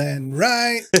normal then,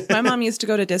 right? My mom used to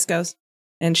go to discos,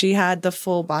 and she had the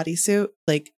full bodysuit,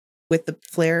 like with the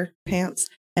flare pants.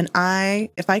 And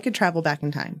if I could travel back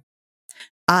in time,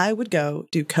 I would go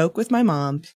do coke with my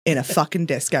mom in a fucking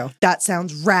disco. That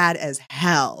sounds rad as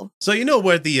hell. So you know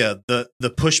where the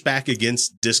pushback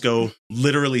against disco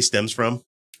literally stems from?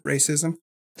 Racism.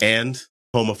 And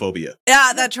homophobia.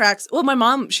 Yeah, that tracks. Well, my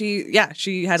mom, she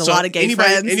had a lot of gay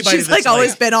friends. Anybody She's that's like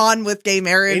always been on with gay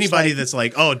marriage. Anybody that's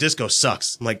like, oh, disco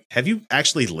sucks. I'm like, have you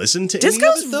actually listened to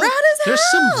Disco's any of it, though? rad as hell.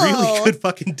 There's some really good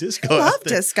fucking disco. I love out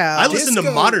there. disco. I listen to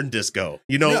Disco. modern disco.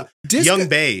 You know, No, disco- Young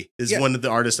Bay is one of the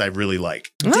artists I really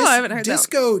like. No, I haven't heard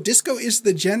that. Disco is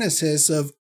the genesis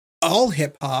of all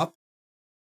hip hop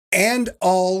and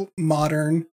all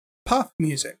modern pop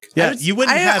music. Yeah, you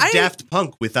wouldn't have I- Daft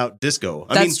Punk without disco.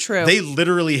 I That's mean, true. They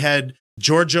literally had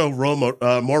Giorgio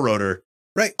Moroder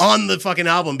Right. on the fucking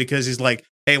album because he's like,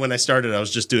 hey, when I started, I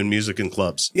was just doing music in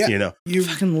clubs. Yeah. You know, You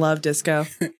fucking love disco.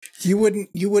 you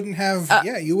wouldn't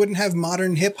have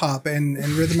modern hip hop and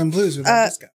rhythm and blues without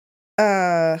disco.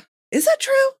 Is that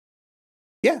true?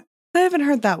 Yeah. I haven't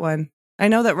heard that one. I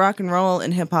know that rock and roll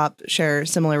and hip hop share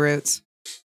similar roots.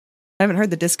 I haven't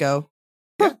heard the disco.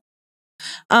 Yeah.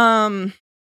 Huh.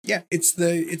 Yeah, it's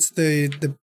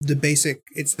the basic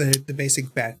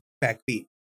backbeat.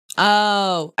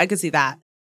 Oh, I could see that.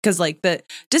 Because like the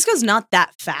disco's not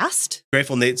that fast.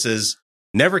 Grateful Nate says,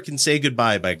 "Never Can Say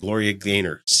Goodbye" by Gloria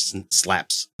Gaynor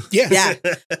slaps. Yes.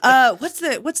 Yeah. What's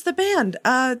the band?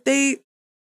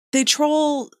 They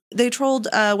trolled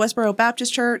Westboro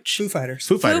Baptist Church. Foo Fighters.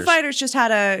 Foo Fighters. Foo Fighters just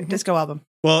had a disco album.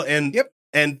 Well, and Yep.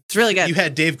 and It's really good. you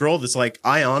had Dave Grohl that's like,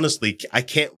 I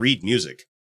can't read music.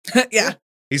 Yeah.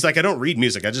 He's like, I don't read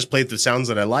music. I just play the sounds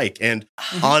that I like. And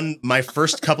on my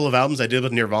first couple of albums I did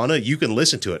with Nirvana, you can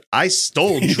listen to it. I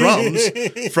stole drums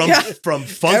from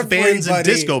funk bands and Everybody.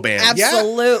 disco bands.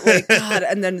 Absolutely. God.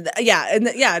 And then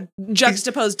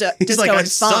juxtaposed to He's disco like, I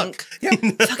and funk. Yeah.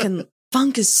 Fucking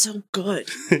funk is so good.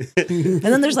 And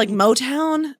then there's like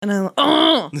Motown, and I'm like,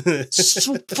 oh,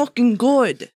 so fucking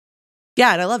good.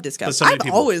 Yeah, and I love disco. But so many I've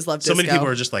people- always loved disco. So many people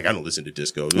are just like, I don't listen to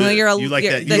disco. Well, you like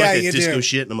you're- that? You yeah, like that you disco do.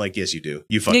 shit? And I'm like, yes, you do.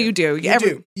 You Yeah, fucking you do. You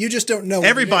do. You just don't know.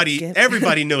 Everybody, Get-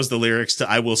 everybody knows the lyrics to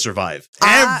 "I Will Survive."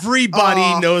 Ah, Everybody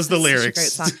oh, knows the that's such a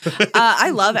lyrics. great song.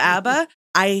 I love ABBA.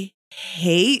 I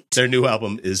hate. Their new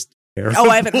album is terrible. Oh,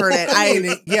 I haven't heard it. I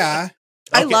mean, yeah,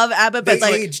 I Okay. love ABBA, they but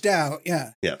like, aged out.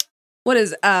 Yeah. what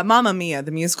is Mamma Mia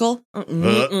the musical?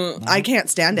 I can't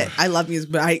stand it. I love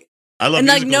music, but I love and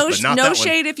like musicals, but not no that one.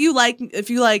 shade if you like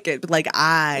it, but like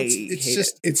It's hate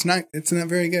just it's not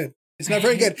very good. It's not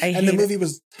very good. I And the hate movie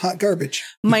was hot garbage.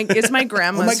 it. It's my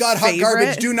grandma's Oh my god, hot favorite.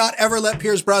 garbage! Do not ever let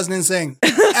Pierce Brosnan sing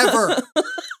ever.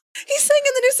 He sang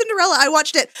in the new Cinderella. I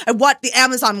watched it. I watched the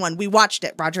Amazon one. We watched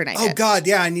it. Roger and I Oh did. god,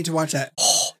 yeah, I need to watch that.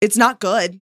 It's not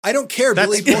good. I don't care,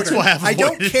 Billy That's Porter. why I've I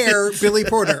don't avoided care, Billy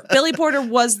Porter. Billy Porter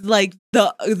was like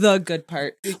the good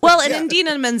part. Well, and Yeah.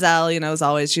 Idina Menzel, as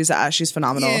always, she's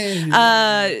phenomenal.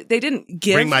 Yeah. They didn't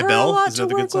give Ring My her a Bell. lot Is to that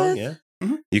the work good song? with. Yeah.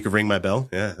 Mhm. You could ring my bell.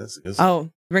 Yeah. That's Oh,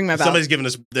 Ring My Bell.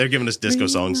 Somebody's they're giving us disco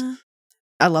songs.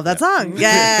 I love that song.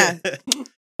 Yeah.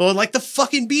 Well, like the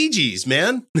fucking Bee Gees,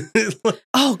 man. You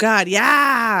Oh God,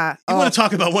 yeah. want to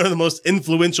talk about one of the most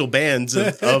influential bands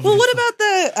of Well, what about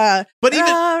the But even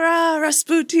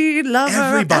Rasputin lover?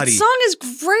 everybody. That song is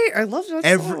great. I love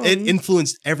that song. it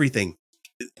influenced everything.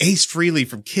 Ace Frehley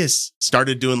from Kiss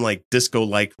started doing like disco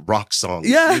like rock songs.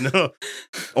 Yeah.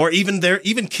 Or even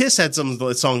Kiss had some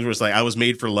songs where it's like I Was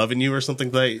Made for Loving You or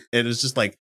something like, and it was just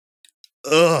like,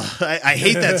 ugh, I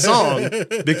hate that song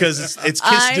because it's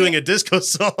Kiss doing a disco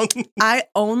song. I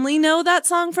only know that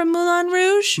song from Moulin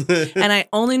Rouge, and I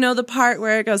only know the part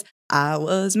where it goes, I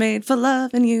was made for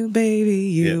loving you, baby.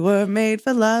 You were made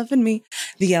for loving me.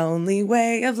 The only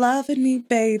way of loving me,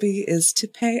 baby, is to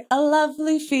pay a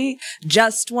lovely fee.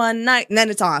 Just one night. And then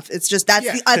it's off. It's just, that's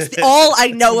all I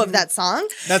know of that song.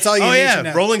 That's all you need to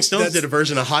know. Rolling Stones did a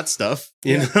version of Hot Stuff,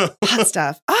 you know? Hot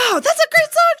Stuff. Oh, that's a great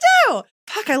song too.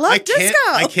 Fuck, I love disco.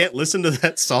 I can't listen to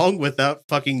that song without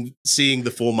fucking seeing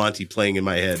the Full Monty playing in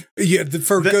my head. Yeah,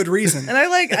 for good reason. And I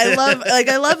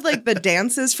love the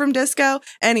dances from disco.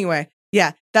 Anyway,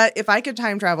 yeah, that if I could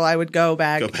time travel, I would go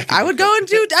back. I would go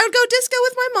disco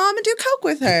with my mom and do coke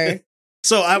with her.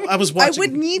 So I was watching. I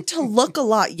would need to look a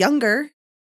lot younger,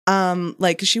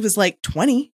 'cause she was like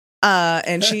 20,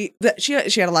 and she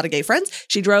had a lot of gay friends.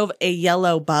 She drove a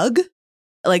yellow Bug,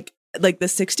 like the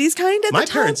 60s kind of. My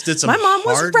parents did some. My mom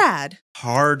was rad.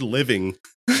 Hard living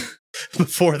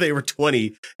before they were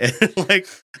 20, and like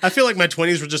I feel like my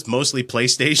 20s were just mostly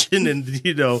PlayStation and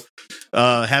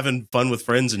having fun with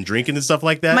friends and drinking and stuff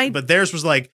like that. But theirs was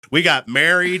like we got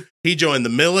married, he joined the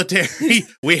military,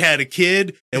 we had a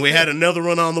kid, and we had another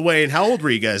one on the way. And how old were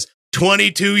you guys?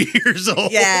 22 years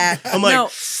old. Yeah, I'm like,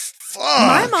 fuck.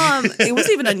 My mom. It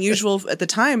wasn't even unusual at the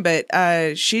time, but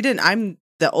she didn't. I'm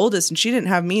the oldest, and she didn't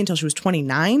have me until she was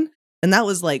 29, and that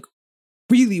was like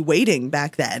really waiting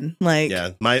back then. Like,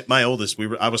 yeah, my oldest,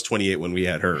 I was 28 when we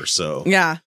had her, so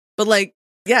yeah, but like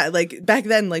back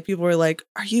then, like people were like,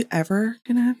 "Are you ever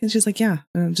gonna have?" And she's like, "Yeah,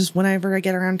 just whenever I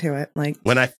get around to it." Like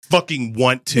when I fucking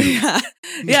want to,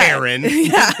 Karen.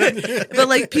 Yeah, but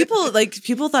like people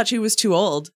thought she was too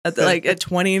old at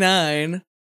 29.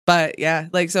 But yeah,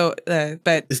 like so,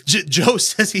 but Joe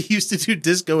says he used to do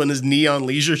disco in his neon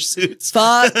leisure suits.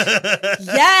 Fuck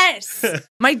yes!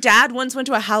 My dad once went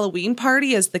to a Halloween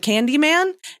party as the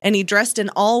Candyman, and he dressed in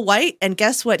all white. And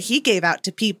guess what? He gave out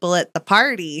to people at the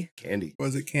party. Candy.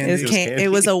 Was it candy?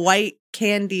 It was a white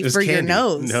candy for candy. your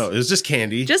nose. No, it was just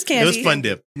candy. Just candy. It was Fun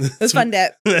Dip. It was Fun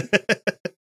Dip.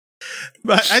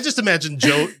 But I just imagine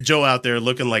Joe out there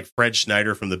looking like Fred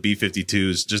Schneider from the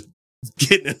B-52s, just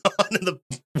getting it on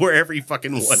wherever he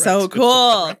fucking wanted. So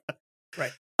cool.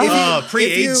 Right.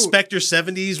 Pre-AIDS Spectre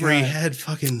 70s where he had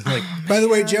fucking like. By the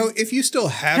way, Joe, if you still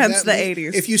have Hence that, the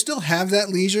 80s. If you still have that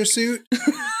leisure suit,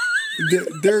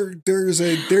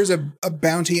 there's a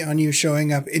bounty on you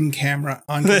showing up on camera.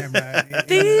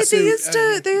 They used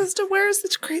to wear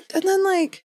such great,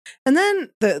 and then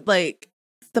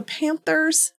the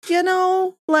Panthers,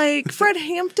 like Fred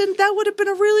Hampton. That would have been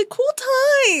a really cool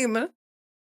time.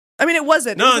 I mean, it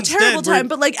wasn't. No, it was a terrible time,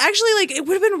 but actually, it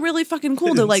would have been really fucking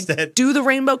cool to do the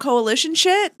Rainbow Coalition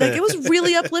shit. Like, it was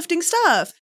really uplifting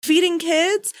stuff. Feeding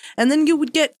kids, and then you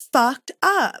would get fucked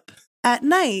up at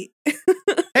night.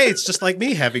 Hey, it's just like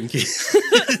me having kids.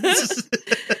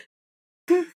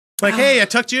 Like, hey, I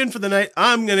tucked you in for the night.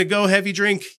 I'm gonna go heavy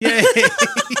drink. Yay!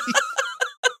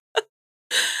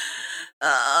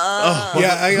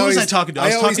 I was I talking to?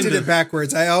 I always did it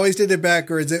backwards.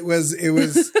 It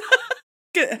was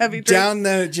Get heavy drink.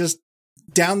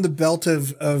 down the belt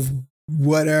of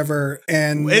whatever,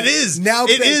 and it is now.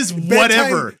 It is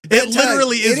whatever. It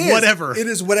literally is whatever. It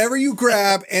is whatever you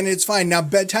grab, and it's fine. Now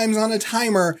bedtime's on a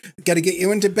timer. Got to get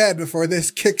you into bed before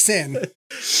this kicks in.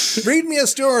 Read me a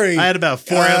story. I had about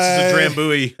 4 ounces of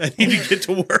Drambuie. I need to get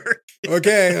to work.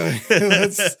 Okay,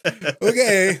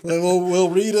 we'll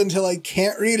read until I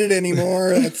can't read it anymore.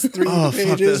 That's 3 pages.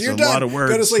 Fuck, that's You're a done. lot of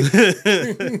words. Go to sleep.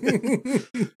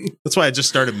 That's why I just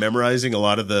started memorizing a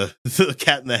lot of the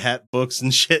Cat in the Hat books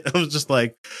and shit. I was just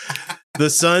like, the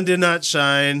sun did not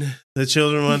shine. The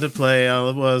children wanted to play. All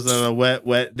it was on a wet,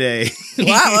 wet day.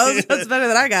 Wow, that's better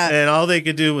than I got. And all they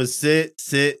could do was sit,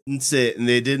 and sit, and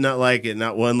they did not like it,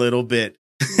 not one little bit.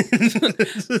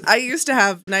 I used to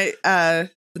have the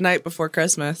night before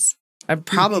Christmas. I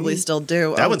probably still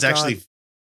do. That one's actually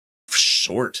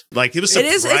short. Like it was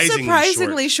It's surprisingly,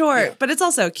 surprisingly short, Yeah. but it's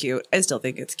also cute. I still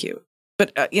think it's cute.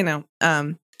 But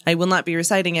I will not be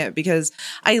reciting it because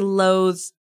I loathe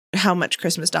how much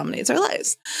Christmas dominates our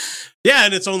lives. Yeah,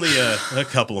 and it's only a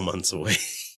couple of months away.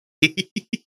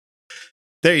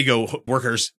 There you go,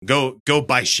 workers. Go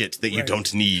buy shit that you Right.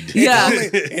 don't need. Yeah.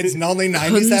 It's only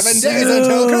 97 days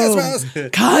until Christmas.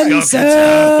 Consume.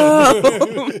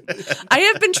 I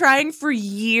have been trying for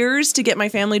years to get my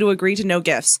family to agree to no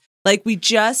gifts. Like we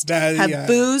just have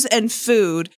booze and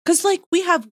food because like we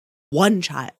have one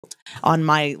child on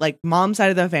my like mom's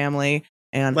side of the family,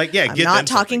 and Like, yeah, I'm get not them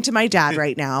talking something. to my dad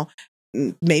right now.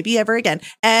 Maybe ever again.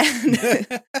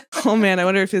 And oh man, I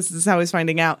wonder if this is how he's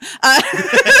finding out.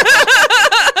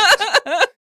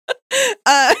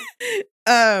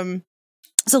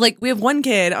 So like we have one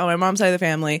kid on my mom's side of the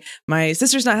family. My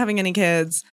sister's not having any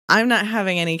kids. I'm not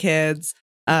having any kids.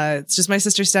 It's just my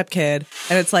sister's stepkid.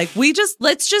 And it's like,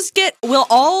 we'll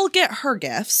all get her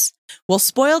gifts. We'll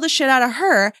spoil the shit out of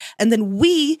her. And then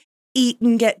we eat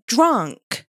and get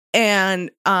drunk. And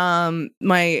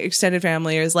my extended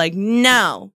family is like,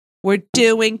 no, we're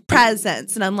doing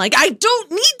presents. And I'm like, I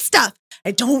don't need stuff.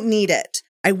 I don't need it.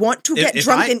 I want to get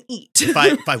drunk and eat. If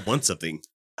I want something,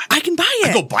 I can buy it.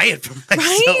 I go buy it for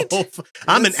myself. Right?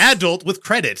 I'm an adult with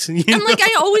credit. You And know? like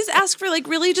I always ask for like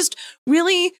really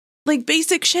like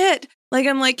basic shit. Like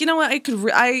I'm like, you know what?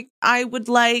 I would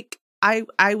like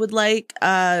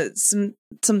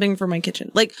something for my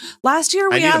kitchen. Like last year I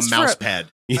we need a asked mouse for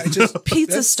pad. I just pizza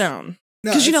that's- stone.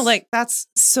 No, Because that's- like that's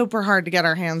super hard to get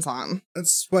our hands on.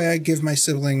 that's why I give my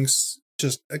siblings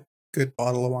just a good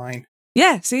bottle of wine.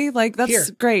 Yeah, see, like that's Here,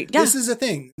 great. Yeah. This is a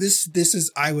thing. This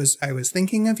is I was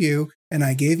thinking of you, and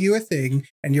I gave you a thing,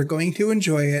 and you're going to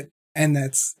enjoy it, and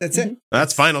that's it.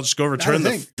 That's fine. I'll just go return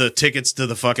Not a thing. the tickets to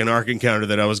the fucking Ark Encounter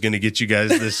that I was going to get you guys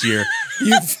this year.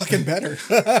 You fucking better.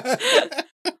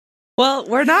 Well,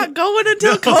 we're not going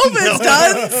until No, COVID's no.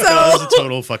 done. So No, it was a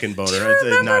total fucking boner. Do you It's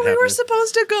remember not we were happening.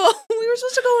 supposed to go? We were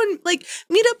supposed to go and like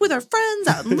meet up with our friends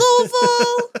out in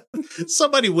Louisville.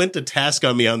 Somebody went to task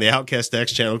on me on the Outcast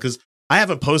X channel because I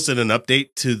haven't posted an update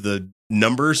to the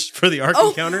numbers for the Ark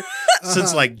Encounter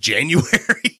since like January.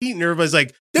 And everybody's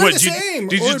like, They're what, the same,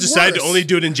 did or you decide to worse. only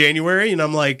do it in January? And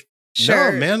I'm like,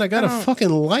 Sure. no, man, I got a don't- fucking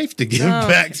life to give No.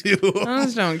 back to. I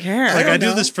just don't care. Like I don't do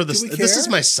know. this for Do this. we This is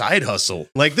care? my side hustle.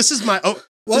 Like this is my Well,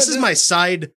 this is my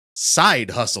side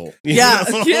hustle. you Yeah,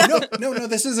 know? yeah. No,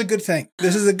 this is a good thing.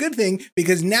 This is a good thing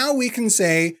because now we can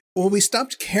say, well, we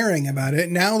stopped caring about it.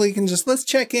 Now we can just, let's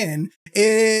check in.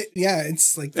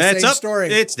 It's like the It's same up, story.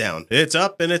 it's down. It's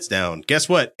up and it's down. Guess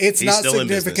what? It's He's not still in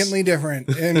business. significantly different.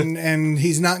 And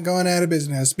he's not going out of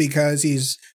business because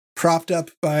he's propped up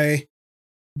by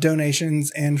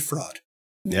donations and fraud.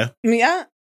 Yeah. Yeah.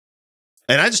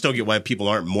 And I just don't get why people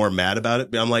aren't more mad about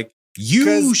it. I'm like, you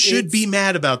 'Cause should it's- be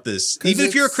mad about this. 'cause Even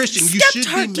if you're a it's Christian, you should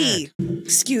Skeptarchy. be mad.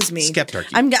 Excuse me.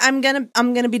 Skeptarchy.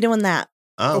 I'm gonna be doing that.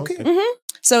 Oh, Okay. okay.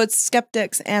 So it's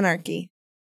Skeptics Anarchy.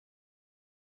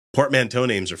 Portmanteau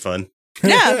names are fun.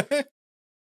 Yeah.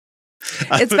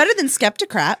 It's better than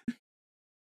Skeptocrat.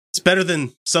 It's better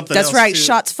than something That's else. right. too.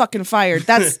 Shots fucking fired.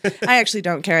 That's. I actually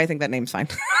don't care. I think that name's fine.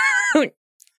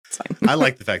 It's fine. I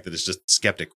like the fact that it's just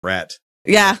skeptic rat.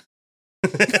 Yeah.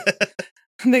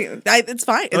 It's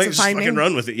fine. It's Like, a just fine fucking name.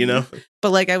 run with it, you know. But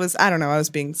like I was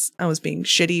being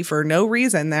shitty for no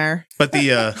reason there. But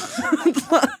the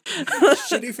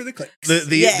Shitty for the clicks.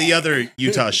 the other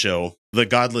Utah show, the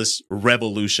Godless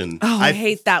Revolution. Oh, I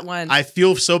hate that one. I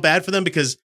feel so bad for them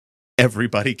because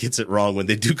everybody gets it wrong when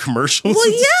they do commercials. Well,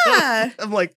 and stuff. yeah.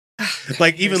 I'm like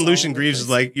even It's Lucian all Greaves over is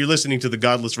the like, you're listening to the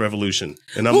Godless Revolution,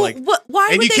 and I'm Well, like, why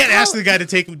and would you they can't call ask the guy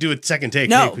to do a second take.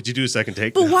 No. Hey, could you do a second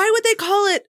take? But why would they call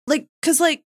it like? Because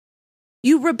like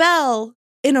you rebel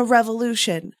in a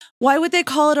revolution. Why would they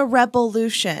call it a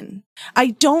revolution?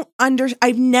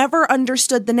 I've never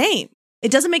understood the name. It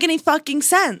doesn't make any fucking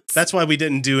sense. That's why we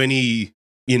didn't do any,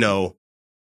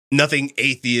 nothing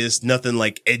atheist, nothing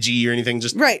like edgy or anything.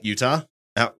 Just Right. Utah.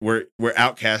 We're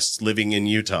outcasts living in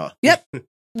Utah. Yep.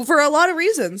 For a lot of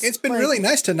reasons. It's been Like, really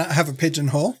nice to not have a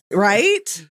pigeonhole.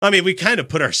 right. I mean, we kind of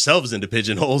put ourselves into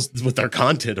pigeonholes with our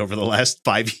content over the last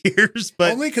 5 years,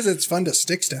 but Only because it's fun to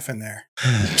stick stuff in there.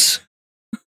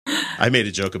 I made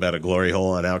a joke about a glory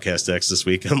hole on Outcast X this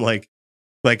week. I'm like,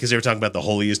 because they were talking about the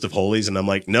holiest of holies, and I'm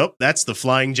like, nope, that's the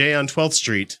Flying J on 12th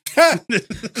Street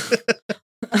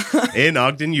in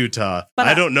Ogden, Utah.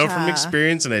 I don't know from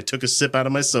experience, and I took a sip out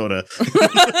of my soda.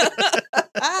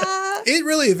 It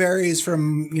really varies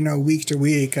from, week to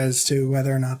week as to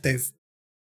whether or not they've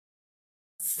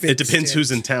fixed It depends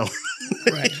who's in town.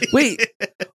 Right. Wait.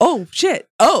 Oh shit.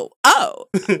 Oh.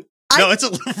 No, it's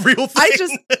a real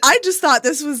thing. I just thought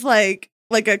this was like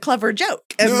a clever joke.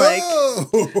 And no.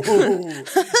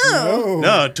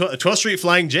 No, 12th Street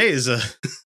Flying J is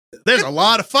there's a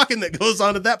lot of fucking that goes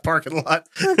on at that parking lot.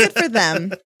 well, good for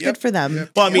them. Good for them. Yep.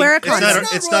 Well, I mean, Wear a it's condom.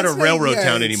 not a It's not railroad yeah,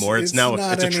 town it's- anymore. It's now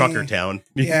not it's a any- trucker town.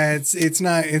 Yeah, it's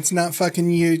not fucking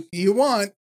you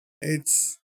want.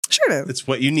 It's Sure do. It's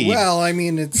what you need. well, I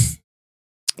mean, it's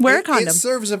Wear a it condom.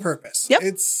 serves a purpose. Yep.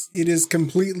 It is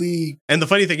completely And the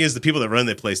funny thing is, the people that run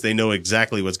that place, they know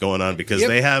exactly what's going on because Yep.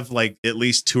 they have like at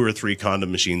least 2 or 3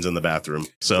 condom machines in the bathroom.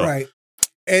 So right.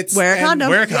 It's Wear a and- condom.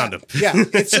 wear a condom. Yeah,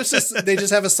 it's just they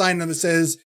just have a sign that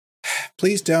says,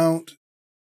 "Please don't.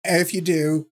 If you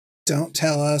do, don't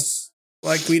tell us.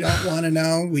 Like we don't want to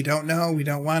know. We don't know. We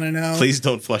don't want to know. Please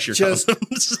don't flush your Just-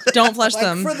 condoms. Don't flush like,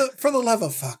 them. for the love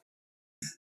of fuck.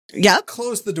 Yep.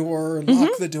 Close the door. Mm-hmm.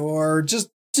 Lock the door. Just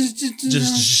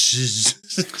Just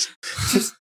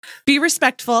Be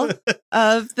respectful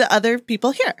of the other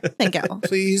people here. Thank you.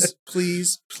 please,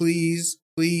 please, please,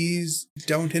 please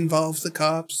don't involve the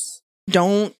cops.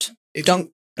 Don't If Don't-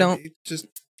 you- don't. just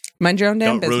mind your own damn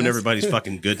don't business. ruin everybody's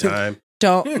fucking good time.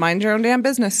 Don't mind your own damn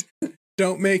business.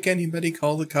 don't make anybody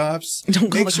call the cops. Don't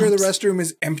call Make the sure the cops. restroom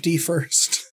is empty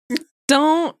first.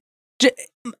 Don't.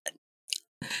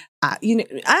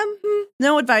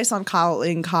 No advice on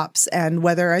calling cops and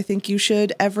whether I think you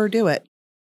should ever do it.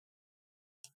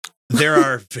 There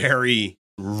are very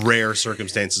rare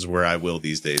circumstances where I will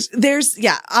these days.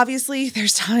 Obviously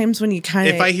there's times when you kind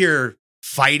of If I hear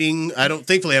fighting,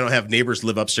 thankfully I don't have neighbors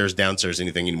live upstairs, downstairs,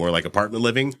 anything anymore, like apartment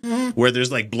living, where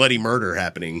there's like bloody murder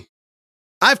happening.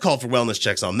 I've called for wellness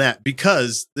checks on that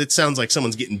because it sounds like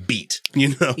someone's getting beat, you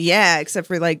know? yeah, except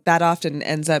for like that often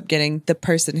ends up getting the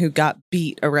person who got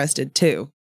beat arrested too.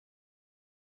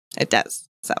 It does.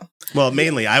 So Well,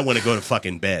 mainly I want to go to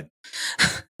fucking bed.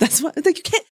 that's what like you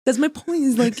can't. That's my point.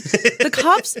 Is like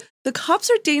the cops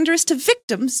are dangerous to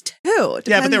victims too.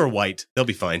 Yeah, but they were white. They'll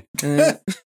be fine.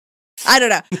 I don't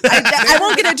know. I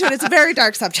won't get into it. It's a very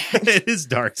dark subject. It is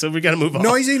dark, so we got to move on.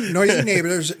 Noisy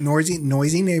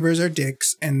neighbors are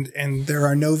dicks, and there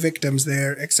are no victims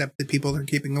there except the people they're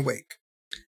keeping awake.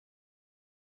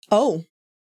 Oh.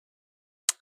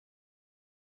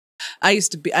 I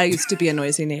used to be a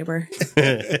noisy neighbor.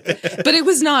 But it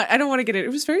was not. I don't want to get it. It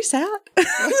was very sad.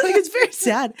 It's very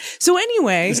sad. So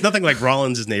anyway, It's nothing like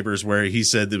Rollins' neighbors, where he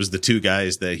said there was the 2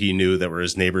 guys that he knew that were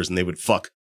his neighbors, and they would fuck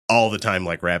all the time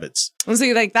like rabbits.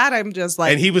 see like that. I'm just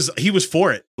like, And he was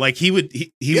for it. Like he would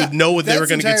know when they were that's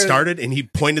going to get entirely- started, and he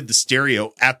pointed the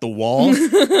stereo at the wall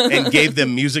and gave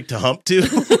them music to hump to.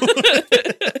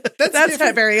 that's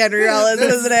not very Henry Rollins,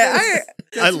 isn't it?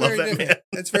 I love very that different. man.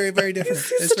 That's very, very different.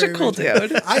 He's It's such a very, cool very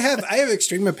different. dude. I have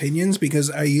extreme opinions because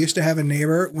I used to have a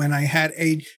neighbor when I had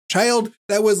a child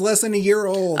that was less than a year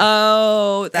old.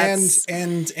 Oh, that's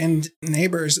and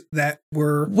neighbors that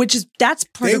were that's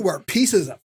part they of were pieces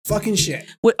of fucking shit.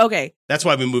 okay. That's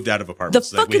why we moved out of The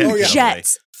apartments. Like, we fucking had to get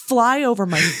jets fly over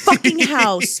my fucking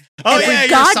house Oh every yeah,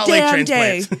 you're a Salt Lake goddamn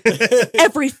day. transplant.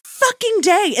 every fucking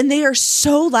day, and they are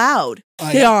so loud.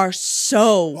 They yeah. are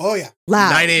so Oh yeah. loud.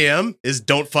 9 a.m. is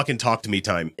don't fucking talk to me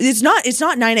time. It's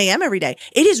not 9 a.m. every day.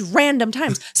 It is random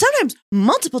times. Sometimes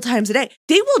multiple times a day.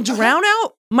 They will drown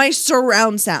out my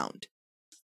surround sound.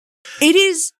 It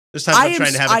is. There's times I'm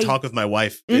trying to have a I- talk with my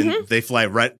wife, and they fly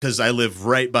right because I live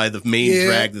right by the main Yeah,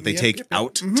 drag that they yep, take yep,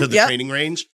 out mhm. to the Yep. training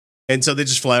range, and so they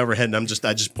just fly overhead, and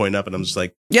I just point up, and I'm just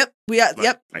like, Yep. Yep.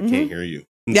 I can't hear you.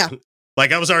 Yeah.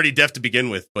 Like I was already deaf to begin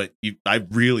with, but I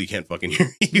really can't fucking hear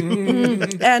you.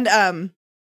 Mhm. And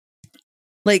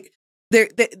like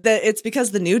it's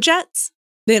because the new jets.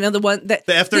 You know the one that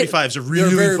The F-35s are They're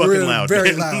really very, fucking really, loud.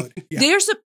 Very man. loud. Yeah.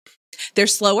 they're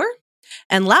slower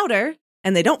and louder,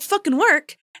 and they don't fucking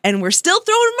work. And we're still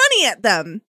throwing money at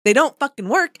them. They don't fucking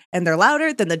work, and they're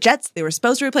louder than the jets they were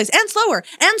supposed to replace, and slower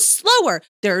and slower.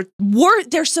 They're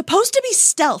supposed to be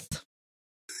stealth.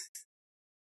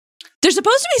 They're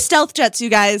supposed to be stealth jets, you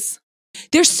guys.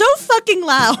 They're so fucking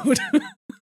loud.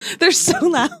 They're so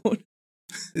loud.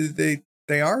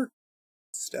 They are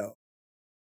still.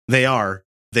 They are.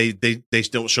 They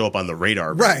don't show up on the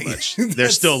radar very Right. much. They're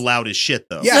That's- still loud as shit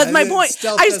though. Yeah, That's my point.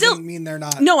 Stealth I doesn't still- mean they're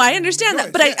not. No, I understand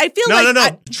that, but Right, I feel No, like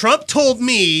no. Trump told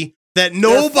me that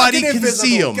nobody They're fucking can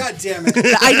see invisible. them. God damn it.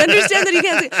 I understand that he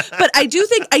can't see, but I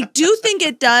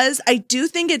do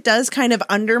think it does kind of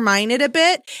undermine it a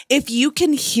bit if you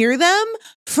can hear them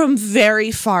from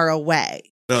very far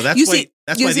away. No, that's You why. see-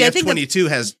 That's you why see, the I think the- F-22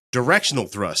 has directional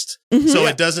thrust, Mhm. so Yeah.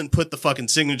 it doesn't put the fucking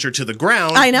signature to the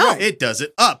ground. I know. It does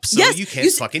it up, so Yes, you can't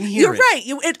see- fucking hear You're it. right.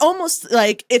 It almost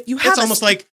like if you have It's almost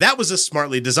like that was a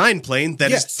smartly designed plane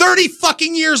that is Yes. 30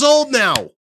 fucking years old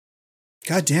now.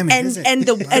 God damn it! is it? And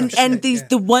the Oh, and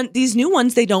shit, these new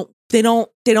ones they don't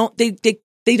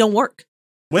work.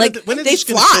 When Like, are they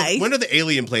fly. When are the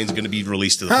alien planes going to be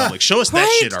released to the Huh. public? Show us that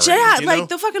Right? shit already. Yeah, you like know?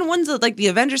 the fucking ones that like the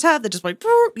Avengers have that just like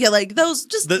yeah, like those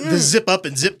just the zip up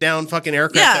and zip down fucking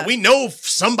aircraft Yeah. that we know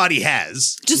somebody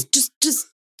has. just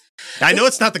I know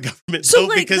it's not the government, so though,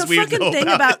 like because the we fucking know thing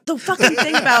about the fucking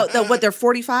thing about the what they're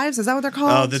 45s, is that what they're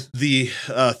called? the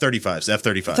 35s,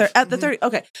 F-35. At the 30.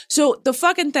 Okay. So the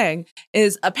fucking thing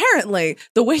is apparently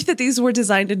the way that these were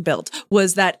designed and built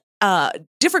was that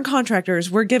different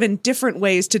contractors were given different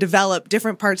ways to develop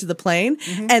different parts of the plane.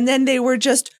 And then they were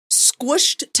just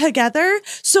squished together.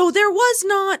 So there was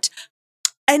not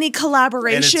any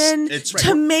collaboration it's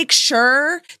to make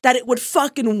sure that it would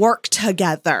fucking work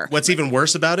together. What's even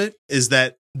worse about it is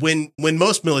that when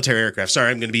most military aircraft, sorry,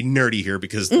 I'm going to be nerdy here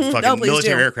because the Mhm. fucking Oh, please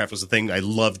military do. aircraft was the thing I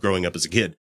loved growing up as a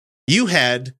kid. You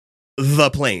had the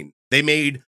plane. They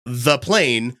made the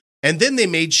plane, and then they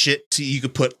made shit you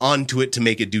could put onto it to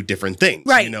make it do different things.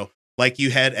 Right. You know, like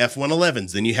you had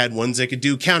F-111s, then you had ones that could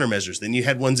do countermeasures, then you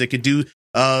had ones that could do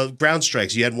ground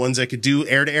strikes, you had ones that could do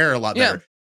air-to-air a lot better.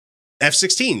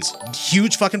 F-16s,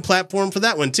 huge fucking platform for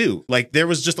that one too. Like there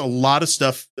was just a lot of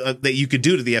stuff that you could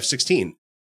do to the F-16.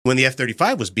 When the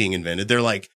F-35 was being invented, they're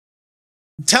like,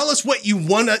 tell us what you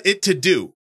want it to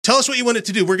do. Tell us what you want it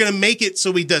to do. We're going to make it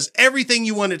so it does everything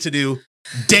you want it to do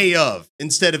day of,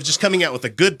 instead of just coming out with a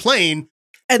good plane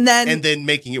And then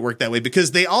making it work that way.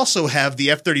 Because they also have the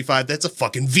F-35 that's a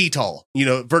fucking VTOL, you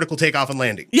know, vertical takeoff and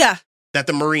landing, yeah. that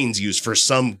the Marines use for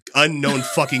some unknown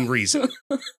fucking reason.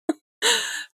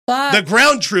 But The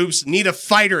ground troops need a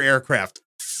fighter aircraft.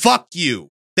 Fuck you.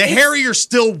 The Harrier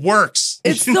still works.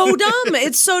 it's so dumb.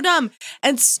 It's so dumb.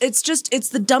 And it's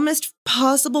the dumbest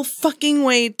possible fucking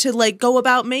way to like go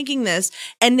about making this.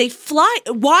 And they fly.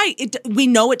 Why? We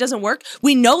know it doesn't work.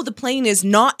 We know the plane is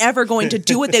not ever going to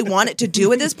do what they want it to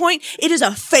do at this point. It is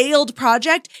a failed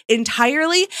project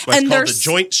entirely. What's and called they're the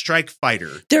Joint Strike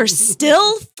Fighter. they're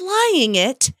still flying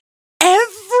it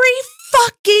every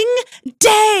fucking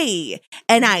day.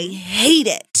 And I hate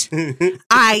it.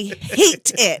 I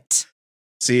hate it.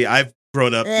 See, I've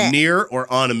grown up Ugh. near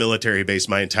or on a military base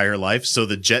my entire life, so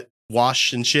the jet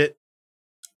wash and shit,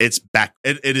 it's back.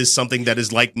 It is something that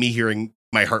is like me hearing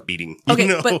my heart beating. You Okay,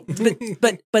 know?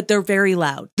 but they're very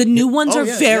loud. The new ones Oh, are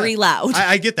yeah, very yeah. loud.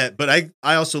 I get that, but I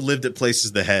also lived at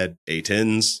places that had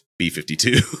A-10s,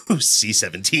 B-52,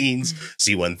 C-17s,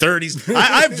 C-130s.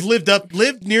 I've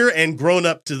lived near and grown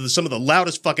up to some of the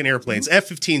loudest fucking airplanes.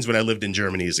 F-15s when I lived in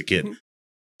Germany as a kid.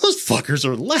 Those fuckers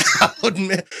are loud,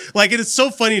 man. Like, it is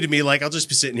so funny to me. Like, I'll just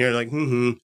be sitting here like,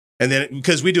 and then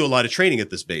because we do a lot of training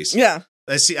at this base, Yeah.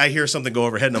 I hear something go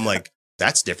overhead, and I'm like,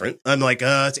 that's different. I'm like,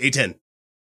 it's A-10.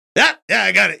 Yeah,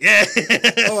 I got it. Yeah.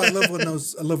 Oh, I love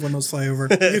when those fly over.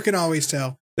 You can always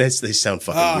tell. They sound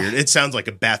fucking weird. It sounds like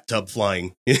a bathtub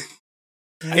flying.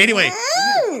 Anyway,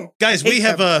 guys, we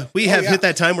have hit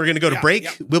that time. We're going to go to break.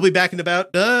 Yeah. We'll be back in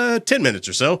about 10 minutes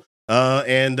or so.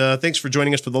 And thanks for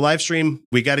joining us for the live stream.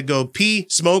 We got to go pee,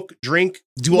 smoke, drink,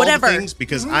 do Whatever. all the things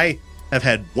because I have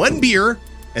had one beer,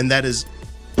 and that is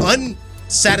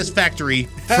unsatisfactory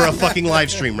for a fucking live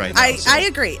stream right now. I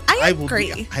agree. I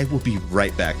agree. I will be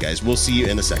right back, guys. We'll see you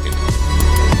in a second.